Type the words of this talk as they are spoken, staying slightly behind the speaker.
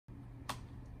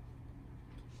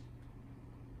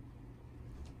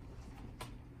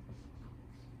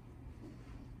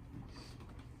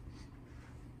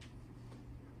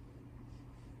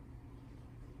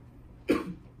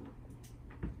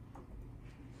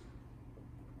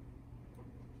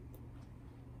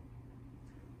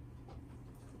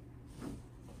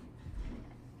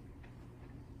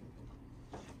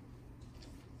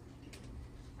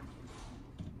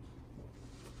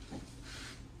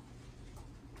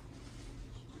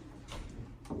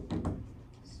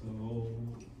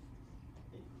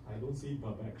see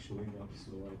Babak showing up,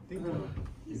 so I think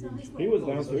he's on his way. He was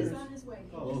downstairs. He's on his way.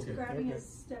 Oh, He's okay. grabbing Okay. his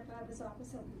step out of his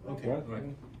office. He'll be right Okay, back.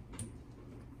 right.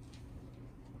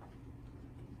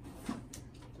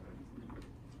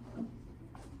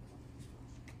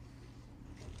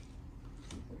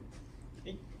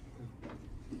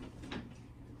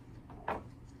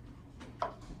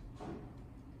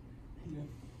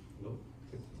 Hello.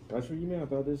 Got your email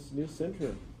about this new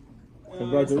center. It's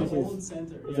Congratulations. an old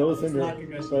center. It's Yeah, old it's center, not but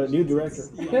congratulations. new director.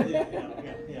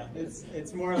 Yeah.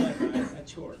 It's more like a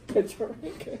chore. That's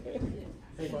okay.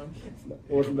 Hey, Mom.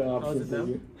 Wasn't the How's option it for now?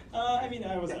 you? I mean,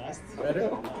 I was asked. Better?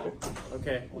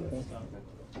 Okay.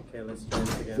 Okay, let's try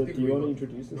this again. So do you want to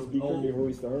introduce the speaker Oh. before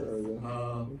we start? Or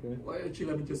okay. Well, actually,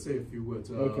 let me just say a few words.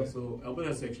 Okay. So Albert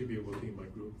has actually been working in my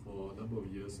group for a number of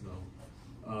years now.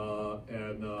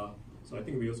 So I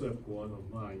think we also have Guan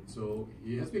online. So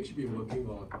he has actually been working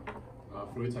on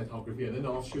fluorocytography and then the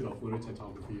offshoot of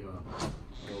fluorocytography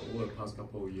over the past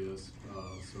couple of years.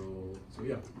 So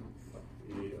yeah,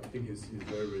 I think he's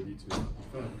very ready to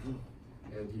defend.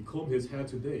 And he combed his hair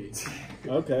today.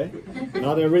 Okay.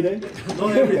 Not every day?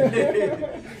 Not every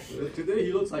day. Today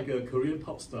he looks like a Korean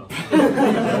pop star.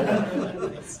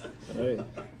 Right.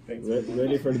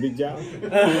 Ready for the big job?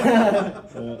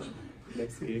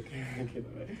 Next gig. Okay,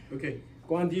 bye-bye. Okay.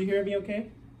 Guan, do you hear me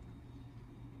okay?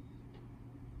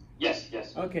 Yes,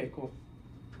 yes. Okay, cool.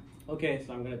 Okay,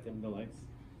 so I'm gonna dim the lights.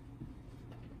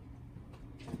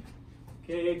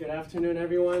 Okay, good afternoon,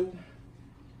 everyone.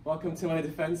 Welcome to my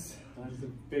defense. It's a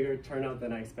bigger turnout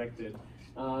than I expected.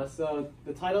 So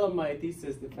the title of my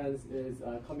thesis defense is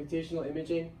Computational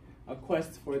Imaging, a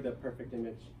Quest for the Perfect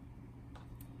Image.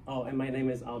 Oh, and my name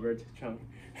is Albert Chung.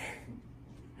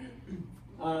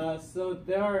 So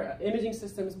there are imaging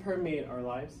systems permeate our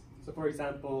lives. So for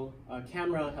example, a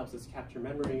camera helps us capture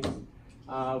memories.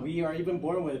 We are even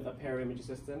born with a pair of imaging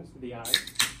systems, the eye.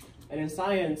 And in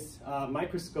science, a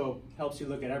microscope helps you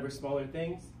look at ever smaller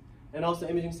things. And also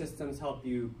imaging systems help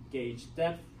you gauge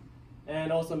depth and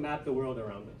also map the world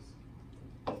around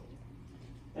us.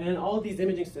 And all of these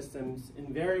imaging systems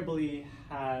invariably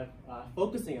have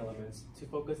focusing elements to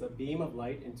focus a beam of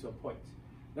light into a point.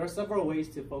 There are several ways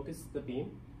to focus the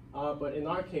beam, but in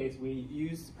our case,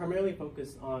 we primarily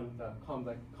focus on the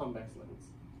convex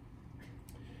lens.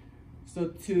 So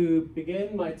to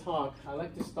begin my talk, I'd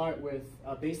like to start with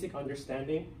a basic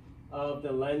understanding of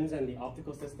the lens and the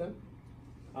optical system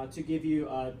to give you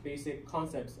basic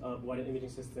concepts of what an imaging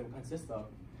system consists of.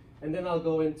 And then I'll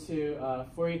go into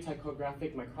Fourier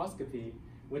tychographic microscopy,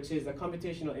 which is a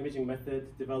computational imaging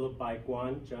method developed by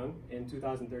Guan Chung in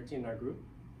 2013 in our group.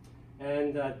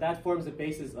 And that forms the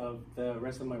basis of the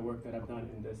rest of my work that I've done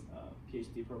in this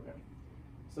PhD program.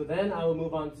 So then I will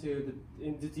move on to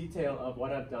the detail of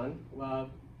what I've done,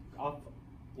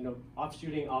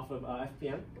 offshooting off of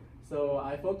FPM. So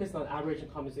I focused on aberration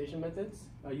compensation methods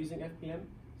using FPM.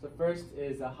 So first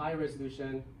is a high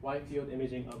resolution wide field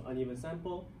imaging of uneven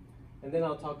sample. And then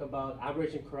I'll talk about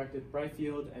aberration corrected bright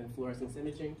field and fluorescence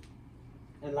imaging.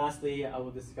 And lastly, I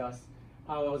will discuss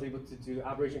how I was able to do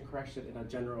aberration correction in a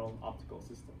general optical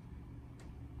system.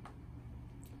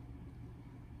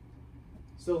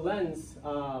 So lens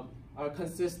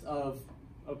consist of,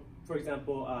 for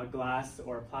example, glass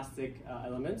or plastic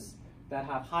elements that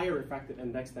have higher refractive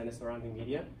index than the surrounding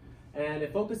media. And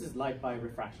it focuses light by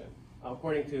refraction,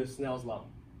 according to Snell's law.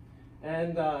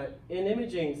 And in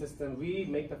imaging system, we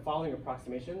make the following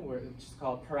approximation, which is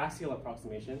called paraxial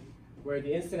approximation, where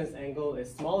the incidence angle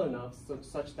is small enough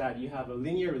such that you have a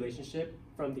linear relationship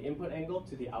from the input angle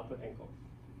to the output angle.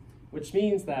 Which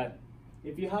means that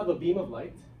if you have a beam of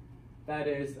light that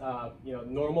is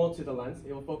normal to the lens,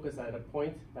 it will focus at a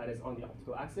point that is on the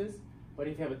optical axis. But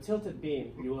if you have a tilted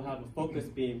beam, you will have a focus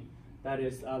beam that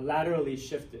is laterally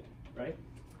shifted, right?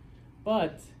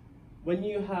 But when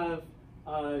you have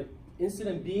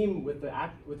incident beam with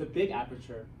a big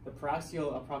aperture, the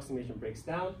paraxial approximation breaks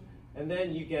down, and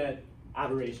then you get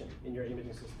aberration in your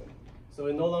imaging system. So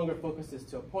it no longer focuses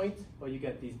to a point, but you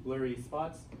get these blurry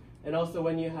spots. And also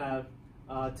when you have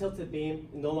tilted beam,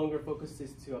 it no longer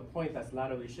focuses to a point that's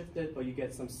laterally shifted, but you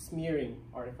get some smearing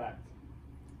artifact.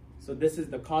 So this is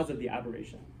the cause of the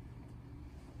aberration.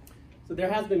 So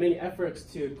there has been many efforts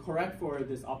to correct for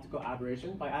this optical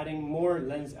aberration by adding more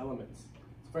lens elements.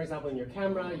 So for example, in your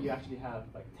camera, you actually have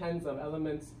like tens of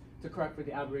elements to correct for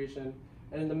the aberration.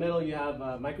 And in the middle, you have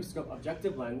a microscope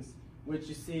objective lens, which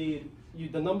you see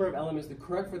the number of elements to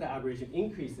correct for the aberration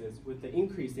increases with the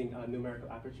increasing numerical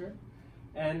aperture.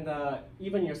 And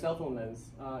even your cell phone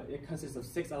lens, it consists of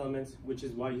 6 elements, which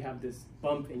is why you have this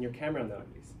bump in your camera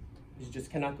nowadays. You just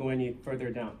cannot go any further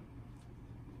down.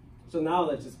 So now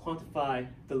let's just quantify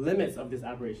the limits of this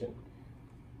aberration.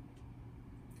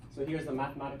 So here's a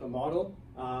mathematical model.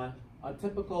 A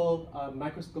typical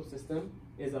microscope system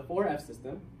is a 4F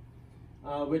system,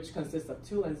 which consists of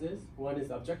two lenses. One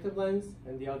is objective lens,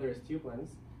 and the other is tube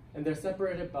lens. And they're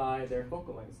separated by their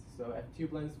focal lengths. So at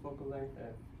tube length, focal length,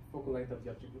 and focal length of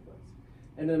the objective lens.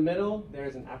 In the middle,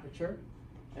 there's an aperture.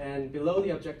 And below the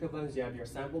objective lens, you have your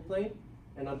sample plane.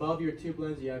 And above your tube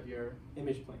lens, you have your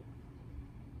image plane.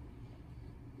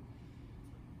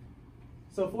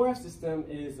 So 4F system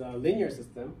is a linear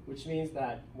system, which means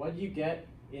that what you get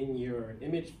in your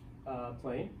image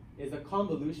plane is a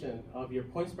convolution of your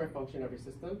point square function of your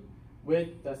system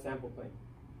with the sample plane.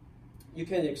 You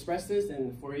can express this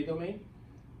in Fourier domain.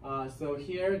 So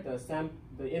here,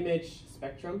 the image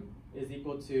spectrum is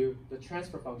equal to the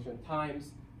transfer function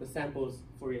times the sample's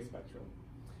Fourier spectrum.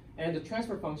 And the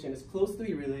transfer function is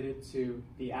closely related to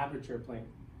the aperture plane.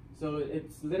 So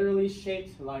it's literally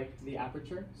shaped like the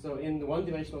aperture. So in the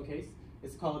one-dimensional case,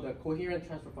 it's called a coherent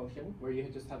transfer function, where you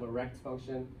just have a rect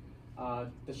function,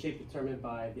 the shape determined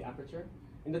by the aperture.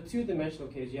 In the two-dimensional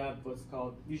case, you have what's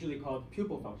usually called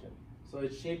pupil function. So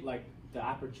it's shaped like the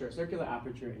aperture, circular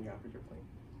aperture in your aperture plane.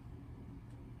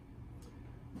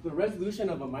 The resolution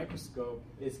of a microscope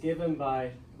is given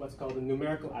by what's called a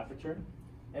numerical aperture,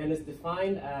 and is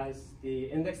defined as the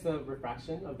index of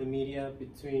refraction of the media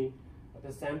between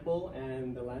the sample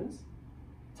and the lens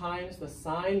times the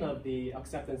sine of the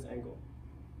acceptance angle.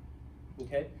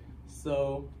 Okay,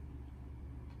 so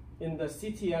in the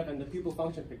CTF and the pupil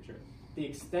function picture, the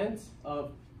extent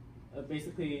of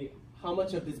basically how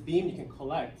much of this beam you can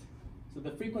collect, so the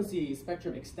frequency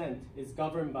spectrum extent is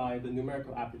governed by the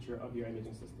numerical aperture of your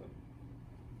imaging system.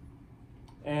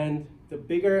 And the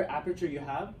bigger aperture you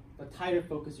have, the tighter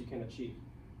focus you can achieve.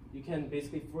 You can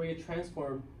basically Fourier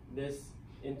transform this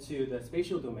into the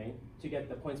spatial domain to get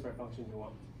the point square function you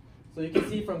want. So you can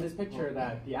see from this picture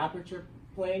that the aperture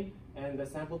plane and the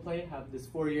sample plane have this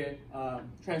Fourier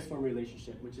transform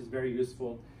relationship, which is very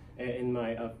useful in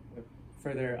my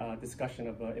further discussion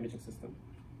of the imaging system.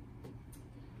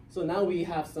 So now we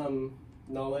have some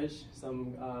knowledge,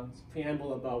 some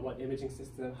preamble about what imaging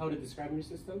system, how to describe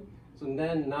imaging system. So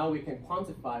then now we can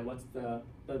quantify what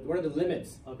are the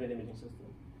limits of an imaging system.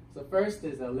 So first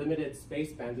is a limited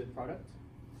space bandwidth product.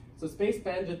 So space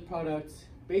bandwidth product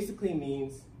basically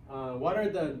means what are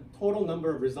the total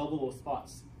number of resolvable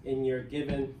spots in your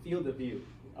given field of view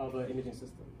of an imaging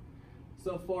system.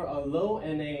 So for a low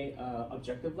NA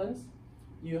objective lens,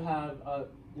 you have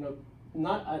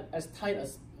not as tight a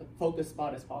focus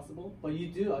spot as possible, but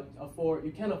you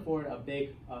can afford a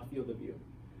big field of view.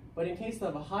 But in case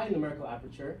of a high numerical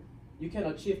aperture, you can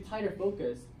achieve tighter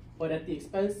focus, but at the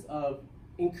expense of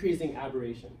increasing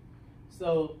aberration.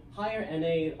 So higher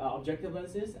NA objective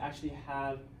lenses actually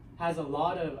has a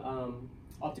lot of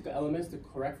optical elements to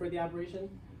correct for the aberration,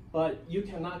 but you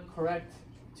cannot correct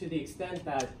to the extent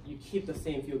that you keep the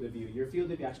same field of view. Your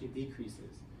field of view actually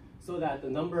decreases, so that the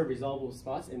number of resolvable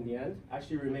spots in the end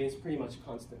actually remains pretty much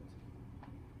constant.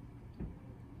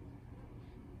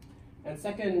 And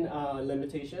second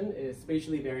limitation is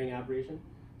spatially varying aberration.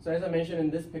 So as I mentioned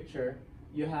in this picture,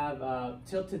 you have a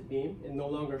tilted beam. It no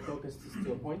longer focuses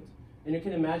to a point. And you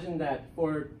can imagine that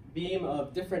for beam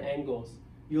of different angles,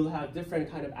 you'll have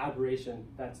different kind of aberration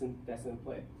that's in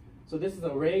play. So this is a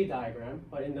ray diagram,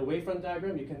 but in the wavefront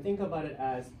diagram, you can think about it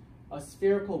as a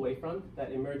spherical wavefront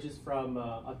that emerges from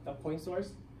a point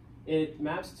source. It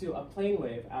maps to a plane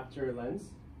wave after a lens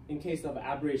in case of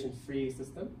aberration-free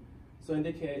system. So in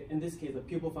this case, the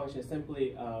pupil function is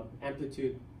simply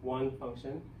amplitude 1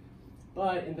 function.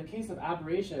 But in the case of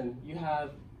aberration, you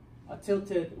have a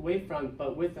tilted wavefront,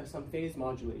 but with some phase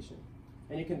modulation.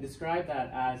 And you can describe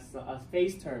that as a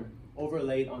phase term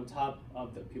overlaid on top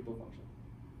of the pupil function.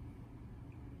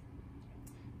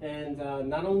 And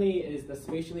not only is the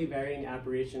spatially varying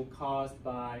aberration caused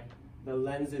by the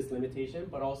lens's limitation,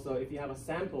 but also if you have a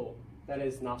sample that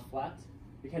is not flat,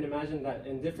 you can imagine that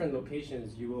in different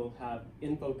locations you will have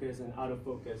in focus and out of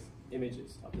focus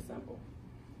images of the sample.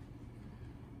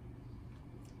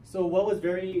 So what was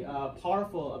very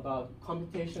powerful about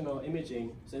computational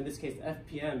imaging, so in this case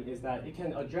FPM, is that it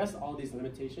can address all these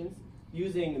limitations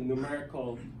using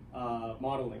numerical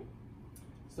modeling.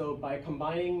 So by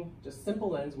combining just simple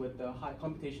lens with the high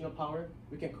computational power,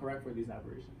 we can correct for these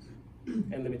aberrations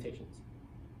and limitations.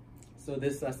 So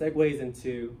this segues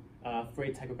into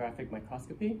Fourier tychographic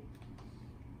microscopy.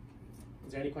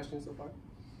 Is there any questions so far?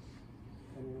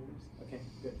 Any numbers? Okay,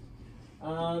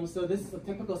 good. So this is a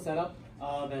typical setup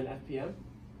of an FPM.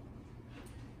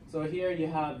 So here you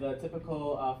have the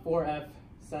typical 4F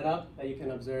setup that you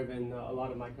can observe in a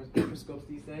lot of microscopes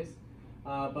these days.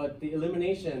 but the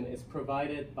illumination is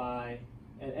provided by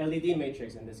an LED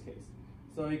matrix in this case.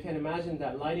 So you can imagine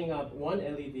that lighting up one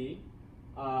LED,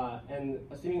 and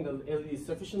assuming the LED is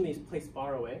sufficiently placed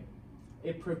far away,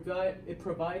 it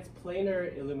provides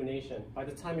planar illumination by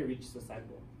the time it reaches the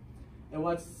sample. And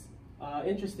what's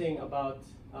interesting about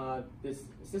this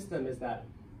system is that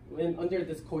under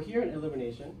this coherent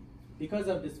illumination, because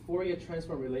of this Fourier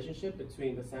transform relationship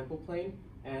between the sample plane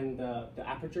and the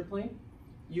aperture plane,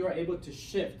 you are able to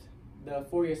shift the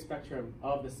Fourier spectrum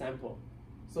of the sample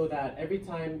so that every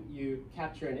time you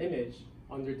capture an image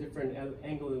under different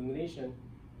angle illumination,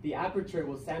 the aperture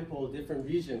will sample different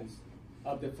regions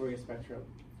of the Fourier spectrum.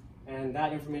 And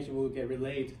that information will get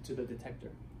relayed to the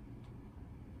detector.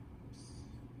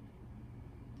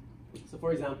 So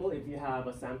for example, if you have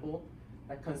a sample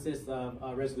that consists of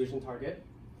a resolution target,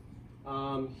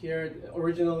 here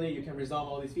originally you can resolve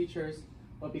all these features,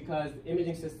 but because the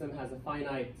imaging system has a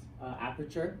finite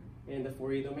aperture in the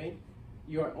Fourier domain,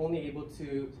 you are only able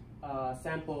to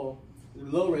sample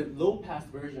low pass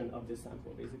version of this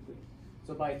sample, basically.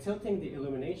 So by tilting the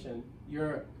illumination,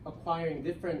 you're acquiring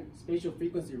different spatial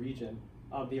frequency region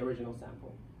of the original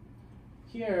sample.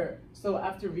 Here, so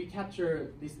after we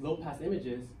capture these low pass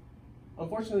images,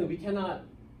 unfortunately we cannot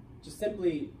just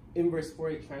simply inverse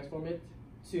Fourier transform it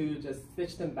to just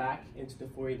stitch them back into the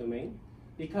Fourier domain,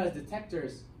 because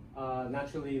detectors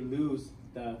naturally lose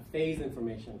the phase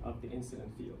information of the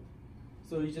incident field.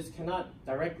 So you just cannot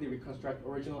directly reconstruct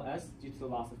original S due to the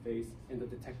loss of phase in the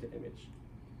detected image.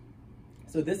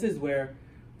 So this is where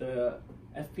the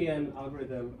FPM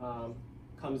algorithm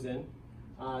comes in.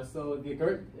 So the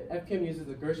FPM uses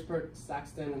the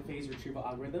Gershberg-Saxton phase retrieval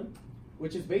algorithm,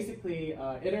 which is basically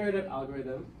an iterative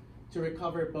algorithm to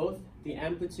recover both the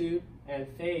amplitude and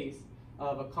phase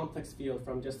of a complex field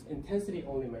from just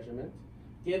intensity-only measurement,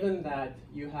 given that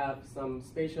you have some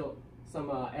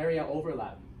area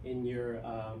overlap in your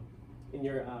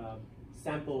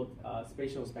sampled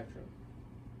spatial spectrum.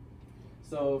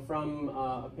 So from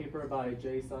a paper by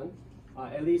Jaebum,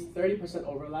 at least 30%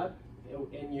 overlap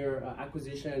in your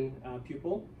acquisition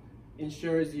pupil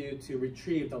ensures you to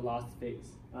retrieve the lost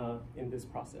phase in this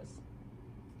process.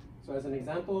 So as an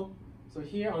example, so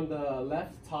here on the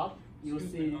left top, you'll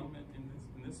see.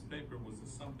 In this paper, was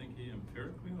this something he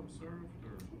empirically observed,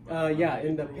 or? Yeah,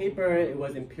 in the paper it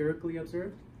was empirically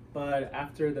observed, but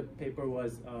after the paper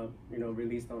was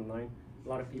released online, a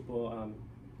lot of people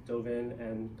dove in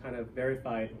and kind of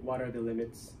verified what are the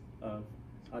limits of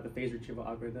the phase retrieval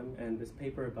algorithm, and this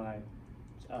paper by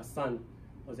Sun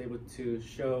was able to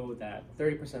show that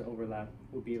 30% overlap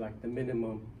would be like the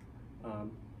minimum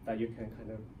that you can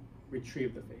kind of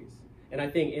retrieve the phase. And I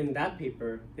think in that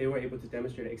paper, they were able to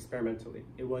demonstrate it experimentally.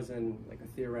 It wasn't like a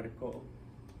theoretical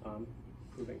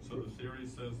proving. So the theory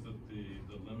says that the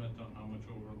limit on how much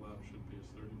overlap should be is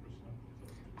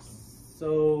 30%?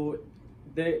 So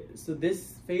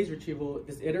this phase retrieval,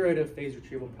 this iterative phase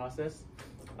retrieval process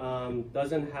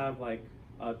doesn't have like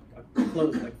a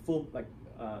close, like full, like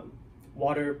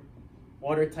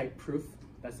watertight proof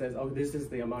that says, oh, this is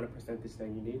the amount of percentage that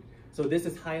you need. So this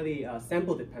is highly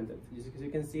sample dependent. Because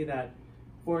you can see that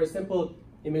for simple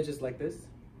images like this,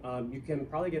 you can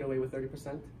probably get away with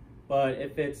 30%. But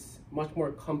if it's much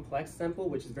more complex sample,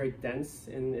 which is very dense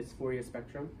in its Fourier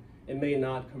spectrum, it may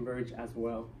not converge as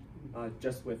well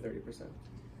just with 30%.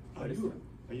 Are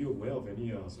you aware of any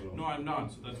sort of? No, I'm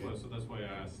not. So that's why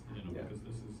I asked. Yeah. Because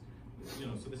this is,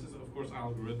 so this is of course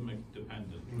algorithmic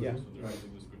dependent. Yeah. So they're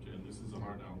using this criteria, and this is a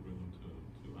hard algorithm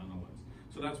to analyze.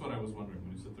 So that's what I was wondering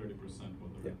when you said 30%,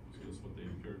 whether it's what they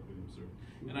empirically observed.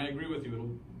 And I agree with you.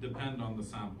 It'll depend on the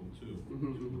sample too, to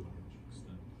a large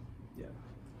extent. Yeah.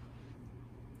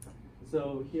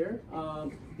 So here,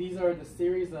 these are the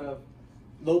series of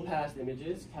low-pass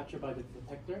images captured by the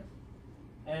detector.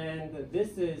 And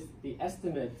this is the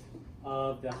estimate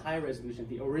of the high resolution,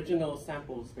 the original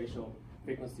sample spatial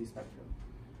frequency spectrum.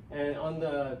 And on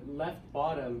the left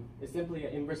bottom is simply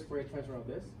an inverse Fourier transform of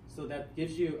this. So that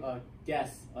gives you a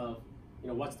guess of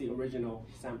what's the original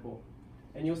sample.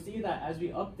 And you'll see that as we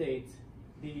update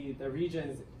the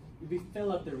regions, if we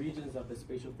fill up the regions of the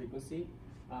spatial frequency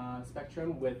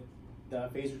spectrum with the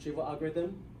phase retrieval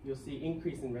algorithm, you'll see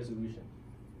increase in resolution.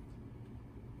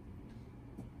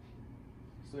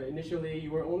 So initially,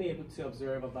 you were only able to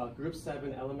observe about group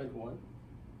 7, element 1.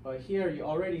 But here, you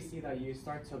already see that you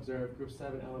start to observe group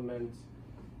 7, element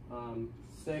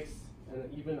 6,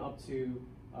 and even up to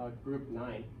group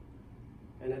 9.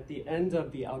 And at the end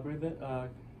of the algorithm...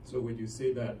 so when you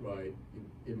say that, right,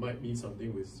 it might mean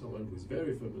something with someone who's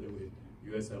very familiar with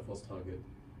US Air Force target,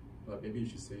 but maybe you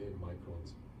should say in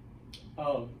microns.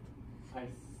 Oh, I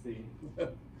see.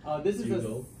 This Do is you a,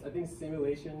 know? I think,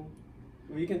 simulation.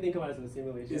 We can think about it as a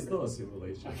simulation. It's not a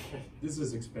simulation. Okay. This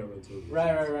is experimental.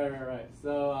 Right.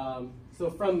 So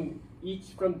from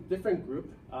different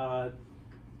group,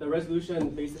 the resolution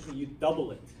basically you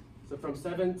double it. So from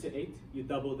 7 to 8, you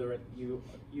double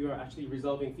you are actually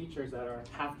resolving features that are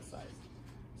half the size.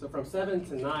 So from 7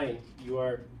 to 9,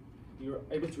 you're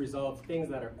able to resolve things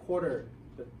that are quarter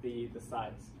the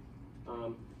size,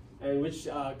 and which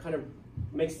kind of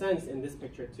makes sense in this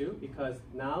picture too, because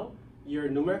now your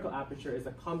numerical aperture is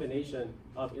a combination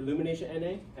of illumination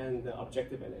NA and the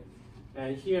objective NA.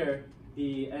 And here,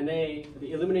 the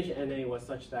illumination NA was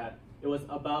such that it was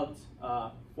about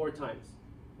 4 times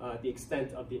the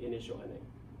extent of the initial NA.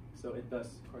 So it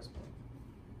does correspond.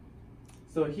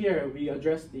 So here, we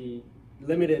address the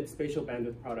limited spatial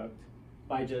bandwidth product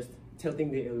by just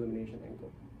tilting the illumination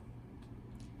angle.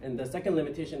 And the second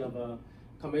limitation of a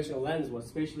conventional lens was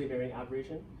spatially varying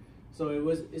aberration. So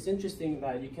it's interesting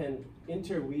that you can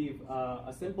interweave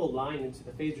a simple line into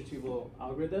the phase retrieval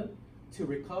algorithm to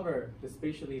recover the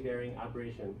spatially varying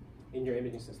aberration in your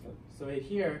imaging system. So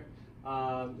here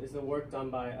is the work done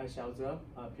by Xiaozhe,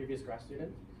 a previous grad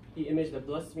student. He imaged a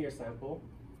blood smear sample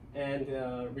and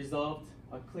resolved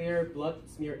a clear blood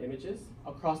smear images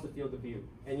across the field of view.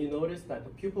 And you notice that the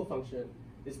pupil function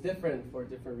is different for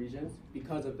different regions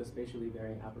because of the spatially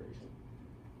varying aberration.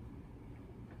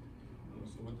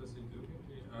 So what does he do?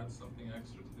 He adds something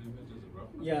extra to the image as a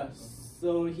reference? Yeah,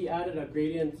 so he added a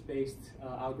gradient-based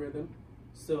algorithm.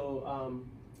 So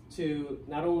to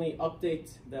not only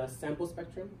update the sample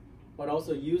spectrum, but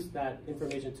also use that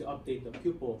information to update the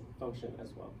pupil function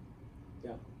as well.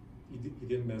 Yeah. He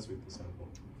didn't mess with the sample.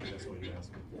 That's what you're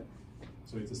asking. Yeah.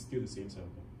 So it's still the same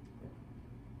sample.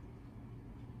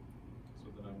 So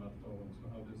that I'm not knowing. So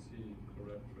how does he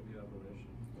correct for the aberration?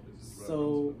 What is his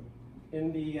So reference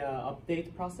in the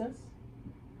update process,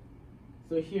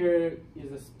 so here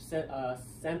is a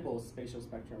sample spatial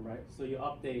spectrum, right? So you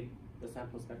update the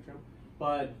sample spectrum,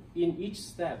 but in each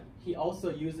step, he also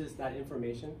uses that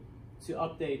information to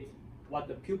update what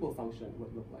the pupil function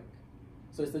would look like.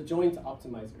 So it's a joint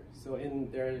optimizer. So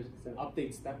there's an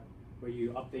update step where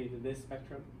you update this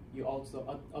spectrum. You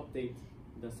also update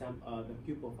the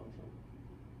pupil function.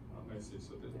 I see.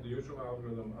 So the usual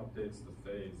algorithm updates the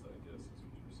phase, I guess, is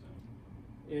what you're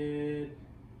saying.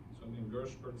 So in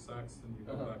Gershberg-Saxton, you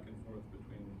go back and forth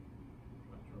between,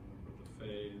 I'm trying to remember, the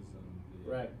phase and the...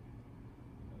 Right.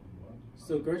 And what?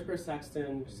 So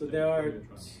Gershberg-Saxton, so there are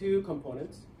 2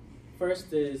 components.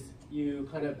 First is you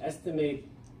kind of estimate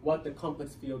what the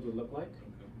complex field would look like,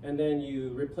 Okay. and then you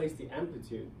replace the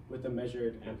amplitude with a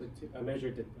measured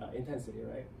intensity,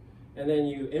 right? And then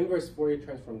you inverse Fourier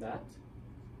transform that,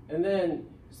 and then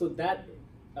so that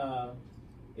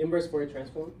inverse Fourier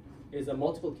transform is a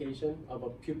multiplication of a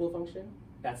pupil function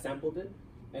that sampled it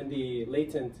and the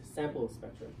latent sample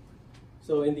spectrum.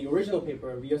 So in the original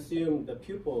paper, we assume the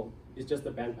pupil is just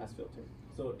a bandpass filter,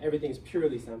 so everything is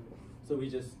purely sample. So we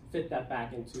just fit that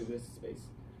back into this space.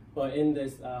 But in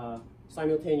this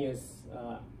simultaneous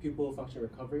pupil function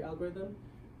recovery algorithm,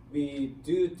 we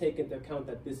do take into account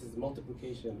that this is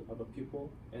multiplication of a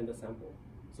pupil and the sample.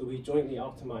 So we jointly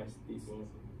optimize these,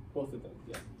 both of them,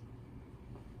 yeah.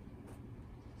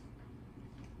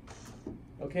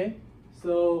 Okay,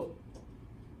 so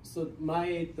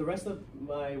the rest of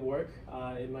my work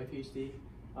in my PhD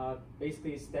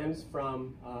basically stems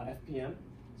from FPM.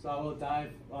 So I will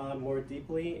dive more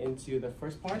deeply into the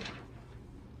first part.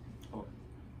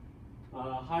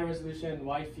 High resolution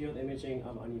wide field imaging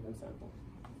of uneven sample.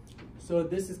 So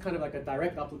this is kind of like a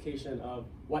direct application of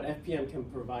what FPM can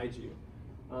provide you.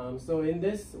 So in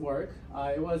this work,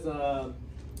 it was a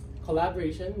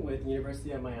collaboration with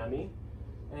University of Miami,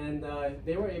 and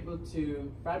they were able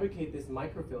to fabricate this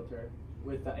microfilter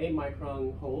with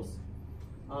 8-micron holes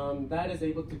that is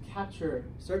able to capture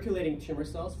circulating tumor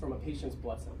cells from a patient's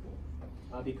blood sample,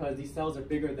 because these cells are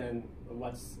bigger than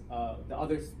what's the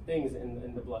other things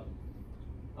in the blood.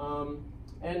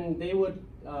 And they would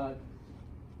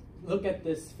look at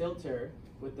this filter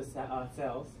with the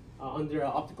cells under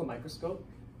an optical microscope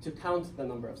to count the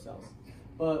number of cells.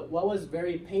 But what was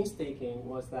very painstaking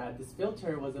was that this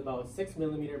filter was about 6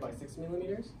 millimeter by 6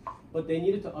 millimeters, but they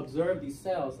needed to observe these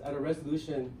cells at a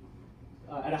resolution,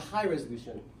 at a high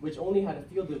resolution, which only had a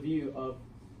field of view of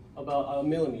about a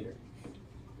millimeter.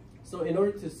 So in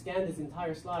order to scan this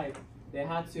entire slide, they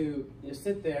had to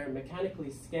sit there and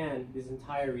mechanically scan this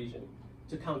entire region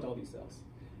to count all these cells.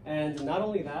 And not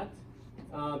only that,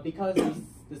 because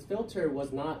this filter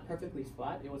was not perfectly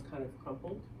flat, it was kind of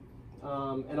crumpled,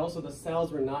 and also the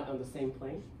cells were not on the same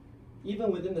plane,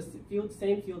 even within the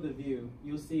same field of view,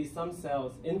 you'll see some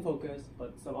cells in focus,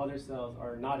 but some other cells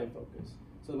are not in focus.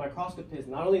 So the microscopists,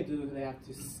 not only do they have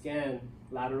to scan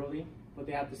laterally, but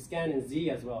they have to scan in Z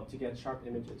as well to get sharp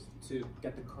images, to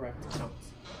get the correct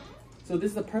counts. So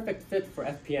this is a perfect fit for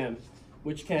FPM,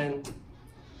 which can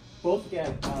both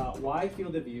get wide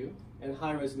field of view and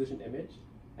high resolution image,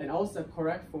 and also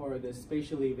correct for the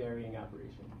spatially varying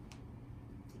aberration.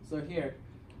 So here,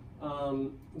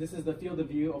 this is the field of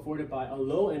view afforded by a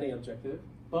low NA objective,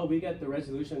 but we get the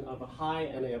resolution of a high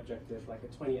NA objective, like a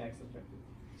 20x objective.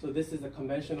 So this is a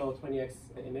conventional 20x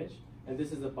image, and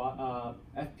this is a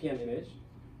FPM image.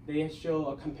 They show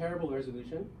a comparable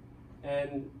resolution,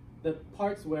 and the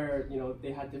parts where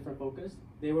they had different focus,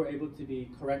 they were able to be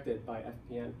corrected by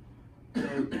FPM. So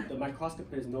the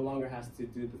microscopist no longer has to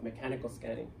do the mechanical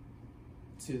scanning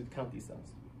to count these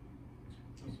cells.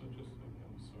 So just, I'm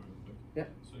sorry, but yeah.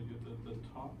 So you get the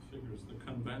top figures, the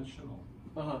conventional.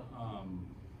 So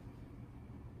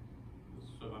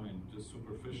I mean, just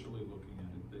superficially looking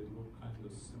at it, they look kind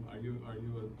of similar. Are you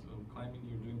claiming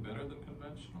you're doing better than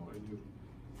conventional? Are you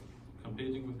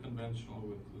competing with conventional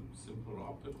with the simpler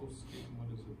optical scheme? What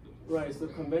is it? Right. So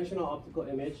conventional optical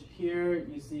image. Here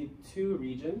you see two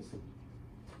regions,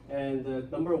 and the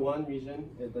number one region,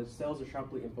 the cells are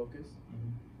sharply in focus,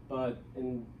 but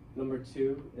in number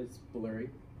two, it's blurry,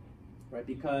 right?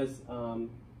 Because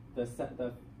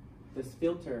this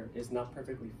filter is not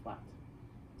perfectly flat.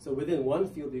 So within one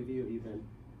field of view even,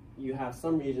 you have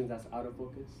some regions that's out of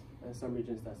focus and some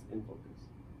regions that's in focus.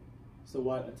 So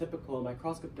what a typical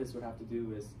microscopist would have to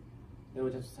do is they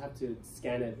would just have to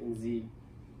scan it in Z,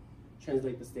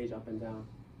 translate the stage up and down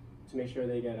to make sure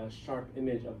they get a sharp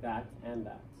image of that and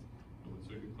that. So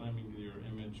you're claiming your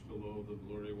image below the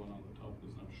blurry one on the top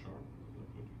is not sharp? Is that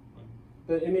what you're claiming?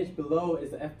 The image below is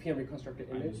the FPM reconstructed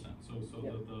image. I understand. So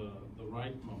yeah. the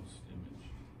rightmost image.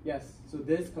 Yes. So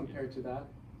this compared to that,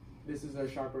 this is a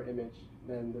sharper image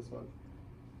than this one.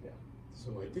 Yeah.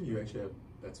 So I think you actually have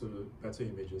better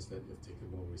images that you've taken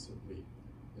more recently,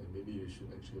 and maybe you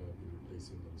should actually be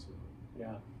replacing them. So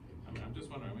yeah. I mean, I'm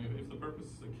just wondering. I mean, if the purpose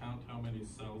is to count how many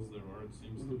cells there are, it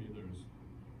seems to me there's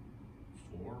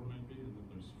 4 maybe, and then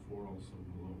there's 4 also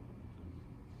below.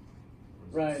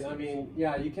 Right. I mean,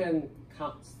 yeah, you can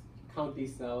count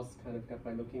these cells kind of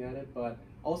by looking at it, but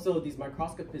also these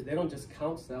microscopists, they don't just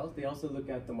count cells; they also look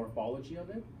at the morphology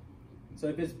of it. So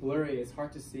if it's blurry, it's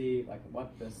hard to see like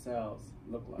what the cells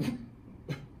look like.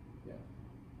 Yeah.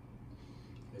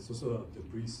 There's also a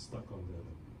debris stuck on the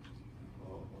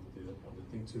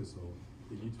thing too, so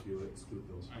you need to be able to exclude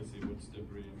those. I see. What's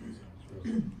debris in these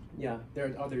cells? Yeah,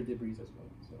 there are other debris as well.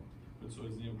 So. But so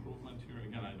is the improvement here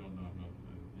again? I don't know. I'm not,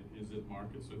 is it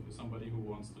market? So if somebody who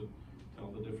wants to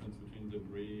tell the difference between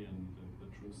debris and the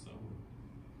true cell,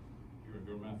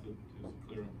 your method is a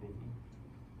clear improvement.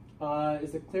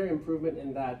 It's a clear improvement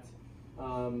in that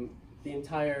the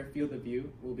entire field of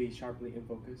view will be sharply in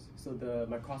focus. So the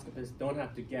microscopists don't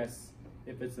have to guess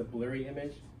if it's a blurry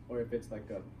image or if it's like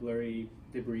a blurry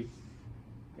debris.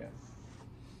 Yeah.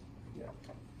 Yeah.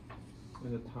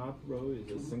 And the top row is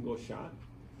a single shot?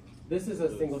 This is a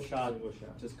single shot,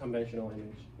 just conventional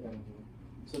image. Yeah.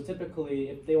 So typically,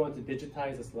 if they want to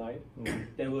digitize a slide,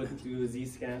 they would do a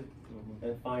Z-scan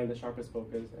and find the sharpest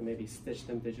focus and maybe stitch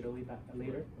them digitally back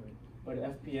later. Right. But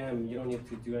at FPM, you don't need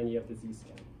to do any of the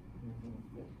Z-scan.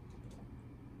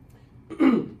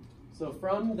 So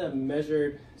from the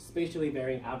measured spatially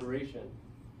varying aberration,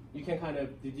 you can kind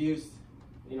of deduce,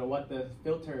 what the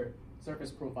filter surface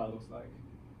profile looks like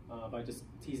by just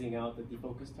teasing out the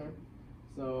defocus term.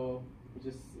 So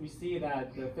we see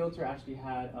that the filter actually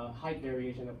had a height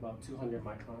variation of about 200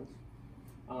 microns.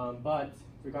 But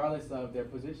regardless of their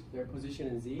position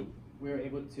in Z, we were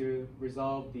able to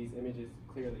resolve these images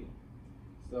clearly.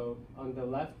 So on the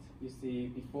left, you see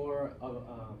before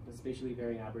the spatially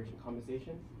varying aberration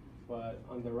compensation, but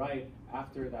on the right,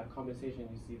 after that compensation,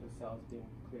 you see the cells being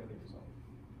clearly resolved.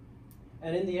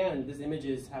 And in the end, these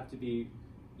images have to be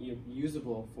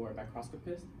usable for a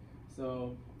microscopist.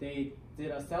 So they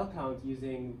did a cell count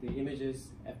using the images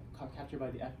captured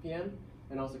by the FPM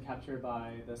and also captured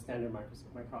by the standard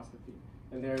microscopy.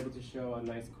 And they're able to show a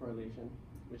nice correlation,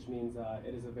 which means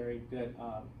it is a very good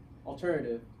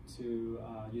alternative to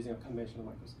using a conventional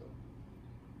microscope.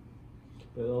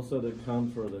 But also the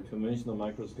count for the conventional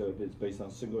microscope is based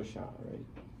on single shot, right?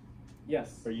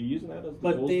 Yes. Are you using that as the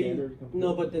but gold standard?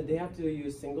 No, but they have to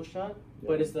use single shot,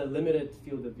 but it's a limited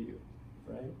field of view,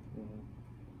 right?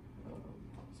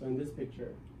 So in this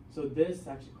picture, so this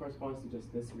actually corresponds to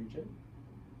just this region.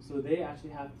 So they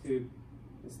actually have to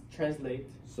translate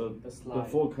so the slide. The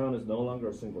full count is no longer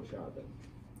a single shot then?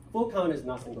 full count is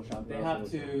not single shot. They Not have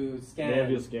single to scan. They have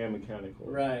to scan mechanical.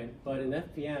 Right, but in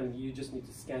FPM, you just need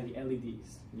to scan the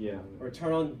LEDs Yeah. or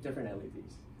turn on different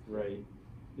LEDs. Right.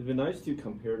 It'd be nice to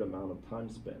compare the amount of time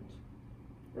spent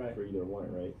Right. for either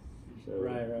one, right? So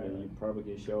Right, you probably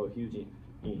can show a huge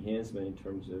enhancement in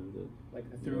terms of the Like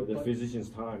the you know, throughput. the physician's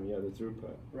time, the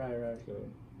throughput. Right, right. So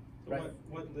So Right.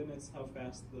 what limits how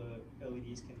fast the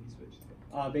LEDs can be switched?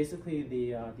 Basically,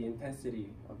 the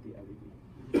intensity of the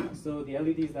LED. So the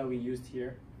LEDs that we used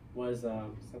here was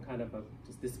some kind of a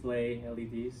just display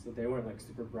LEDs. So they weren't like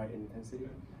super bright in intensity.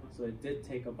 So it did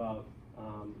take about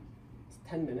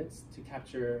 10 minutes to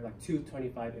capture like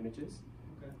 225 images.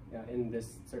 Okay. Yeah, in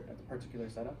this particular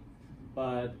setup.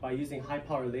 But by using high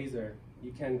power laser,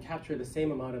 you can capture the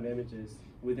same amount of images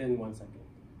within 1 second.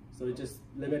 So it's just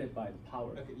limited by the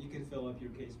power. Okay, you can fill up your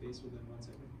K space within 1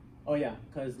 second. Oh yeah,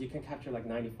 because you can capture like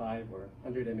 95 or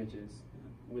 100 images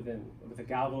with a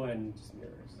galvo and just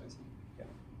mirrors. I see. Yeah.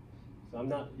 So I'm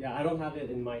not. Yeah, I don't have it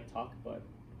in my talk, but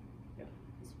yeah,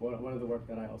 it's one of the work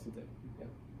that I also did. Yeah.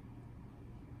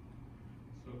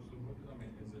 So what, I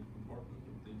mean, is it important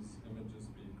that these images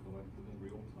be collected in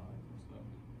real time or stuff?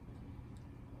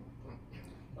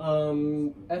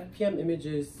 FPM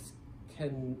images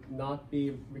cannot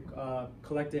be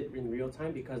collected in real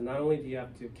time because not only do you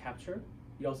have to capture,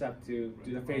 you also have to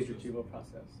do the phase retrieval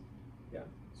process. Yeah.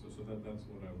 So that's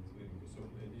what I was thinking. So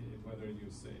whether you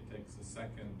say it takes a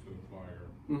second to acquire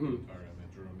Mhm. the entire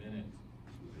image or a minute,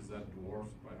 is that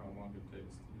dwarfed by how long it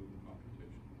takes to do the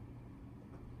computation?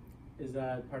 Is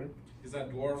that pardon? Is that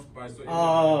dwarfed by, so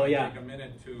Oh, it would yeah. take a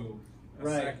minute to a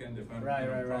Right. second if I'm Right,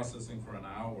 right, right. processing for an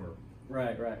hour?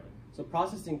 Right, right. So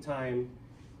processing time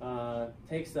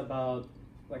takes about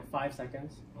like 5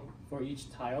 seconds for each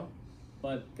tile,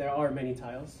 but there are many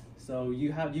tiles. So you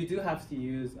do have to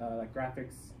use like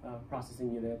graphics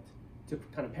processing unit to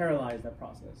kind of parallelize that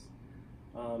process.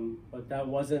 But that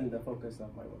wasn't the focus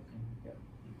of my work.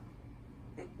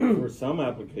 Yeah. for some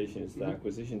applications, the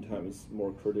acquisition time is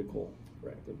more critical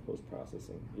than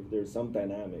post-processing. If there's some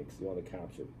dynamics you want to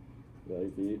capture,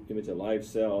 if you image a live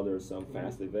cell, there's some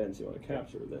fast events you want to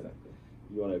capture, then Exactly.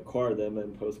 you want to acquire them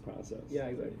and post-process. Yeah,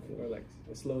 exactly. Or like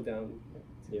slow down.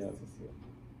 Yeah.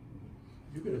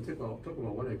 You're going to talk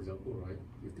about one example, right?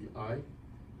 With the eye.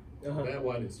 Uh-huh. That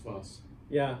one is fast.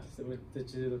 Yeah, so with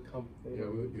digital Yeah,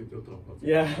 you'll talk about that.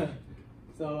 Yeah.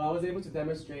 So I was able to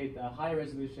demonstrate high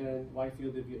resolution wide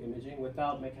field of view imaging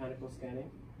without mechanical scanning,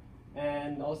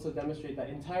 and also demonstrate that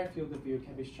entire field of view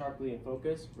can be sharply in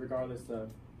focus regardless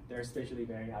of their spatially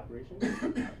varying aberrations.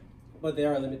 But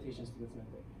there are limitations to this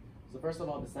method. So first of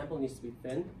all, the sample needs to be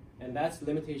thin, and that's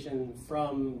limitation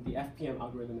from the FPM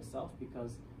algorithm itself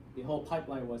because the whole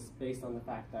pipeline was based on the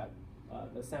fact that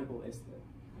the sample is thin.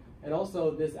 And also,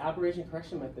 this aberration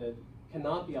correction method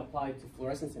cannot be applied to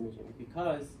fluorescence imaging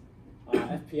because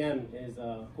FPM is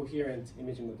a coherent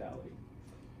imaging modality.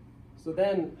 So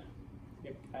then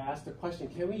I asked the question,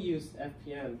 can we use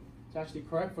FPM to actually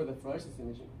correct for the fluorescence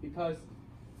imaging? Because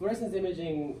fluorescence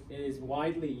imaging is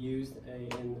widely used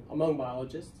among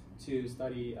biologists to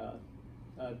study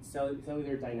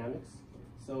cellular dynamics.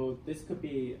 So this could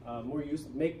be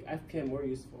make FPM more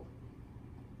useful.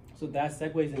 So that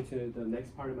segues into the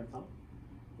next part of my talk,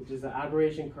 which is the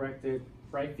aberration-corrected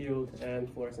bright field and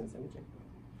fluorescence imaging.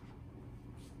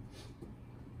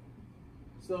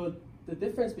 So the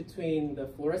difference between the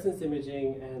fluorescence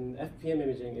imaging and FPM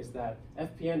imaging is that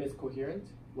FPM is coherent,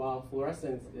 while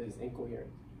fluorescence is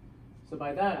incoherent. So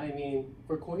by that, I mean,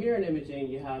 for coherent imaging,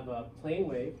 you have a plane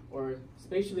wave, or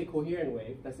spatially coherent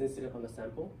wave, that's incident on the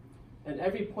sample. And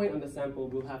every point on the sample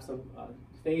will have some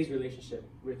phase relationship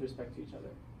with respect to each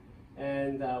other.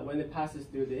 And when it passes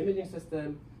through the imaging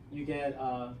system, you get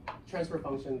a transfer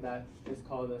function that is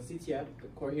called a CTF, the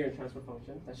coherent transfer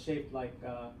function, that's shaped like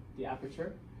the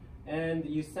aperture. And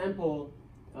you sample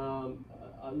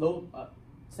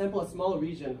sample a small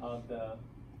region of the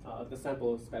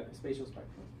sample spatial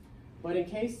spectrum. But in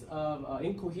case of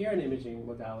incoherent imaging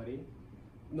modality,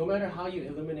 no matter how you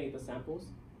illuminate the samples,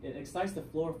 it excites the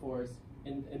fluorophores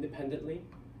independently,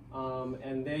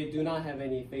 and they do not have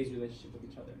any phase relationship with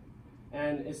each other.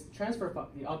 And its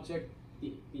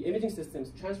the imaging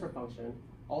system's transfer function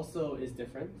also is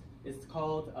different. It's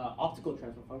called optical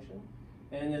transfer function,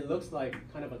 and it looks like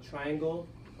kind of a triangle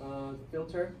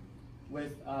filter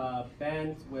with a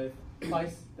band with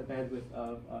twice the bandwidth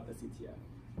of the CTF.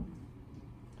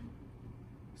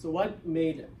 So what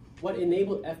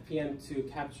enabled FPM to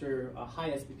capture a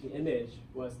high SPP image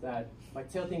was that by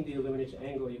tilting the illumination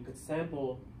angle, you could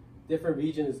sample different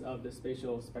regions of the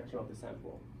spatial spectrum of the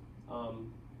sample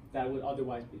that would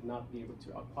otherwise not be able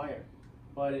to acquire.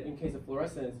 But in case of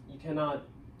fluorescence, you cannot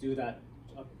do that,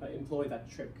 employ that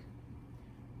trick.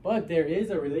 But there is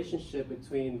a relationship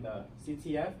between the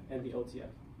CTF and the OTF,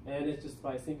 and it's just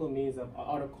by simple means of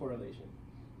autocorrelation.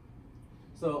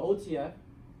 So OTF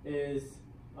is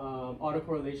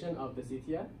autocorrelation of the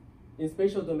CTF. In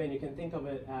spatial domain, you can think of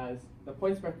it as the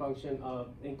point spread function of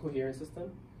incoherent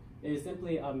system is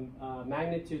simply a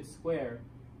magnitude square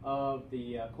of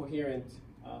the coherent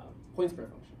point spread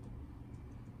function.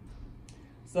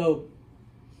 So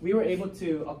we were able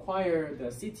to acquire the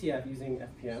CTF using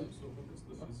FPM. So what is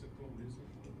the physical reason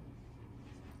for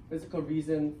that? Physical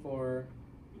reason for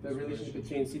the relationship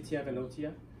between CTF and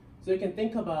OTF. So you can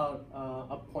think about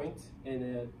a point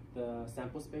in the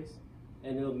sample space,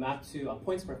 and it'll map to a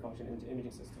point spread function into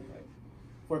imaging system, right?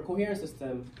 For a coherent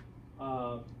system,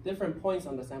 different points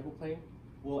on the sample plane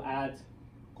will add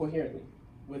coherently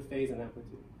with phase and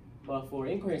amplitude. But for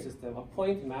incoherent system, a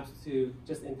point maps to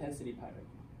just intensity pattern.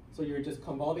 So you're just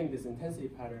convolving this intensity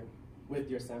pattern with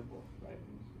your sample, right?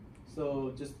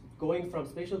 So just going from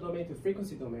spatial domain to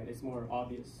frequency domain is more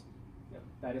obvious. Yeah,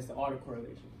 that is the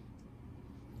autocorrelation.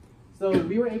 So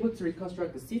we were able to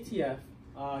reconstruct the CTF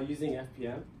using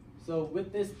FPM. So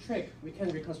with this trick, we can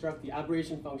reconstruct the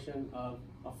aberration function of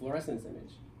a fluorescence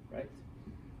image, right?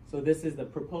 So this is the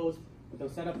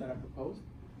setup that I proposed,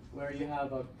 where you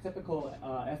have a typical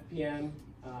FPM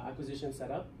acquisition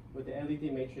setup with the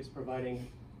LED matrix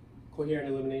providing coherent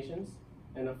illuminations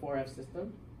and a 4F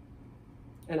system.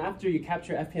 And after you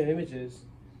capture FPM images,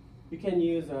 you can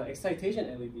use excitation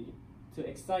LED to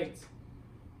excite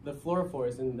the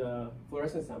fluorophores in the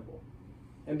fluorescence sample.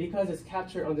 And because it's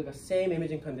captured under the same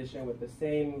imaging condition with the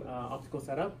same optical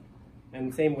setup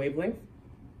and same wavelength,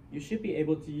 you should be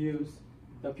able to use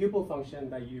the pupil function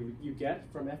that you get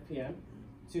from FPM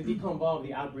to deconvolve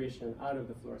the aberration out of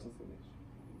the fluorescence image.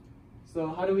 So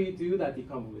how do we do that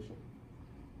deconvolution?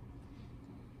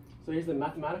 So here's the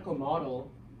mathematical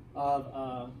model of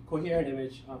a coherent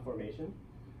image formation.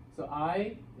 So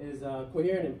I is a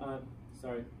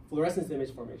fluorescence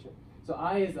image formation. So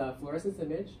I is a fluorescence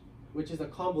image, which is a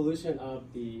convolution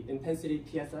of the intensity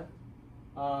PSF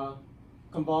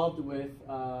convolved with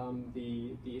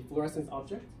the fluorescence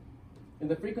object. In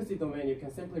the frequency domain, you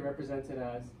can simply represent it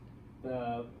as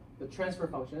the transfer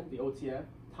function, the OTF,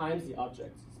 times the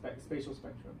object, spatial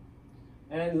spectrum.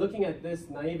 And looking at this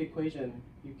naive equation,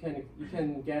 you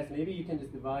can guess, maybe you can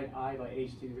just divide I by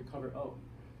H to recover O.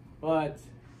 But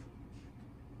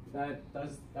that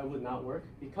would not work,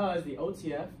 because the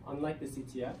OTF, unlike the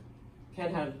CTF,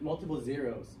 can have multiple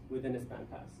zeros within its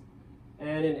bandpass.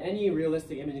 And in any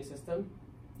realistic imaging system,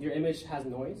 your image has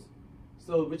noise.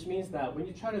 So which means that when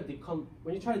you try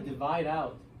to divide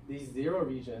out these zero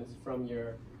regions from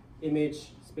your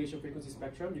image spatial frequency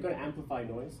spectrum, you're going to amplify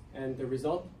noise, and the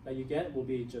result that you get will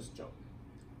be just junk.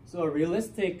 So a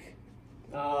realistic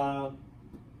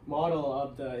model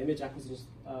of the image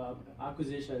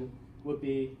acquisition would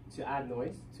be to add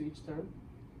noise to each term.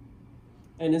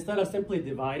 And instead of simply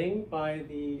dividing by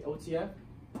the OTF,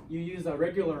 you use a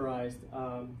regularized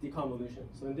deconvolution.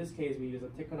 So in this case, we use a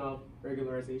Tikhonov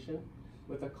regularization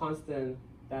with a constant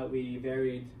that we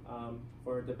varied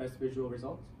for the best visual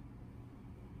result.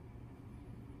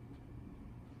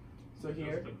 So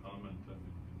here, Just a comment.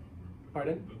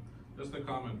 Pardon? Just a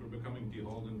comment. We're becoming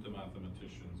beholden to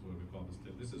mathematicians. What we call this.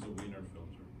 This is a Wiener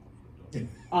filter.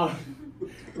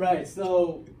 Right.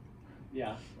 So,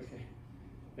 yeah. Okay.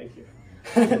 Thank you.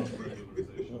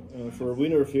 For a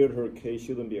Wiener filter, K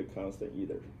shouldn't be a constant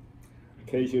either.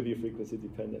 K should be frequency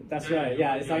dependent. That's right.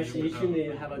 Yeah. It's actually, you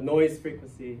shouldn't have a noise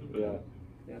frequency. Yeah.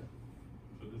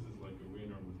 So this is like a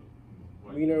Wiener with a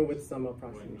white Wiener noise. with some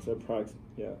approximation. It's approximate.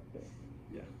 Yeah.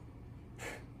 Yeah.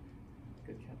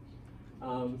 Good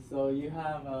catch. So you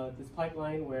have this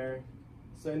pipeline where,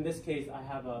 so in this case, I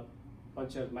have a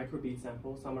bunch of microbead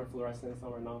samples. Some are fluorescent,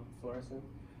 some are non-fluorescent.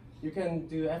 You can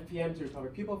do FPM to recover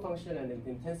pupil function and an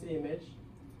intensity image.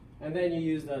 And then you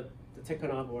use the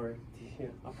Tikhonov or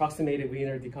approximated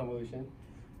Wiener deconvolution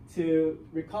to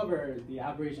recover the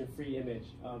aberration-free image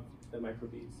of the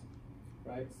microbeads,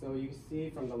 right? So you see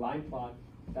from the line plot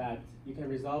that you can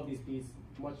resolve these beads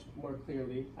much more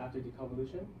clearly after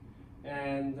deconvolution.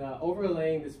 And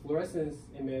overlaying this fluorescence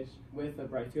image with a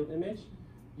bright field image,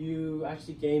 you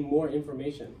actually gain more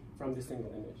information from this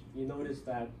single image. You notice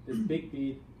that this big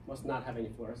bead must not have any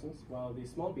fluorescence, while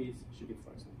these small beads should be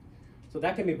fluorescent. So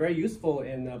that can be very useful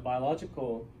in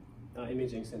biological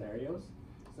imaging scenarios.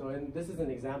 So this is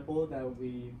an example that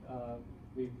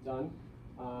we've done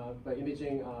by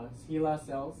imaging HeLa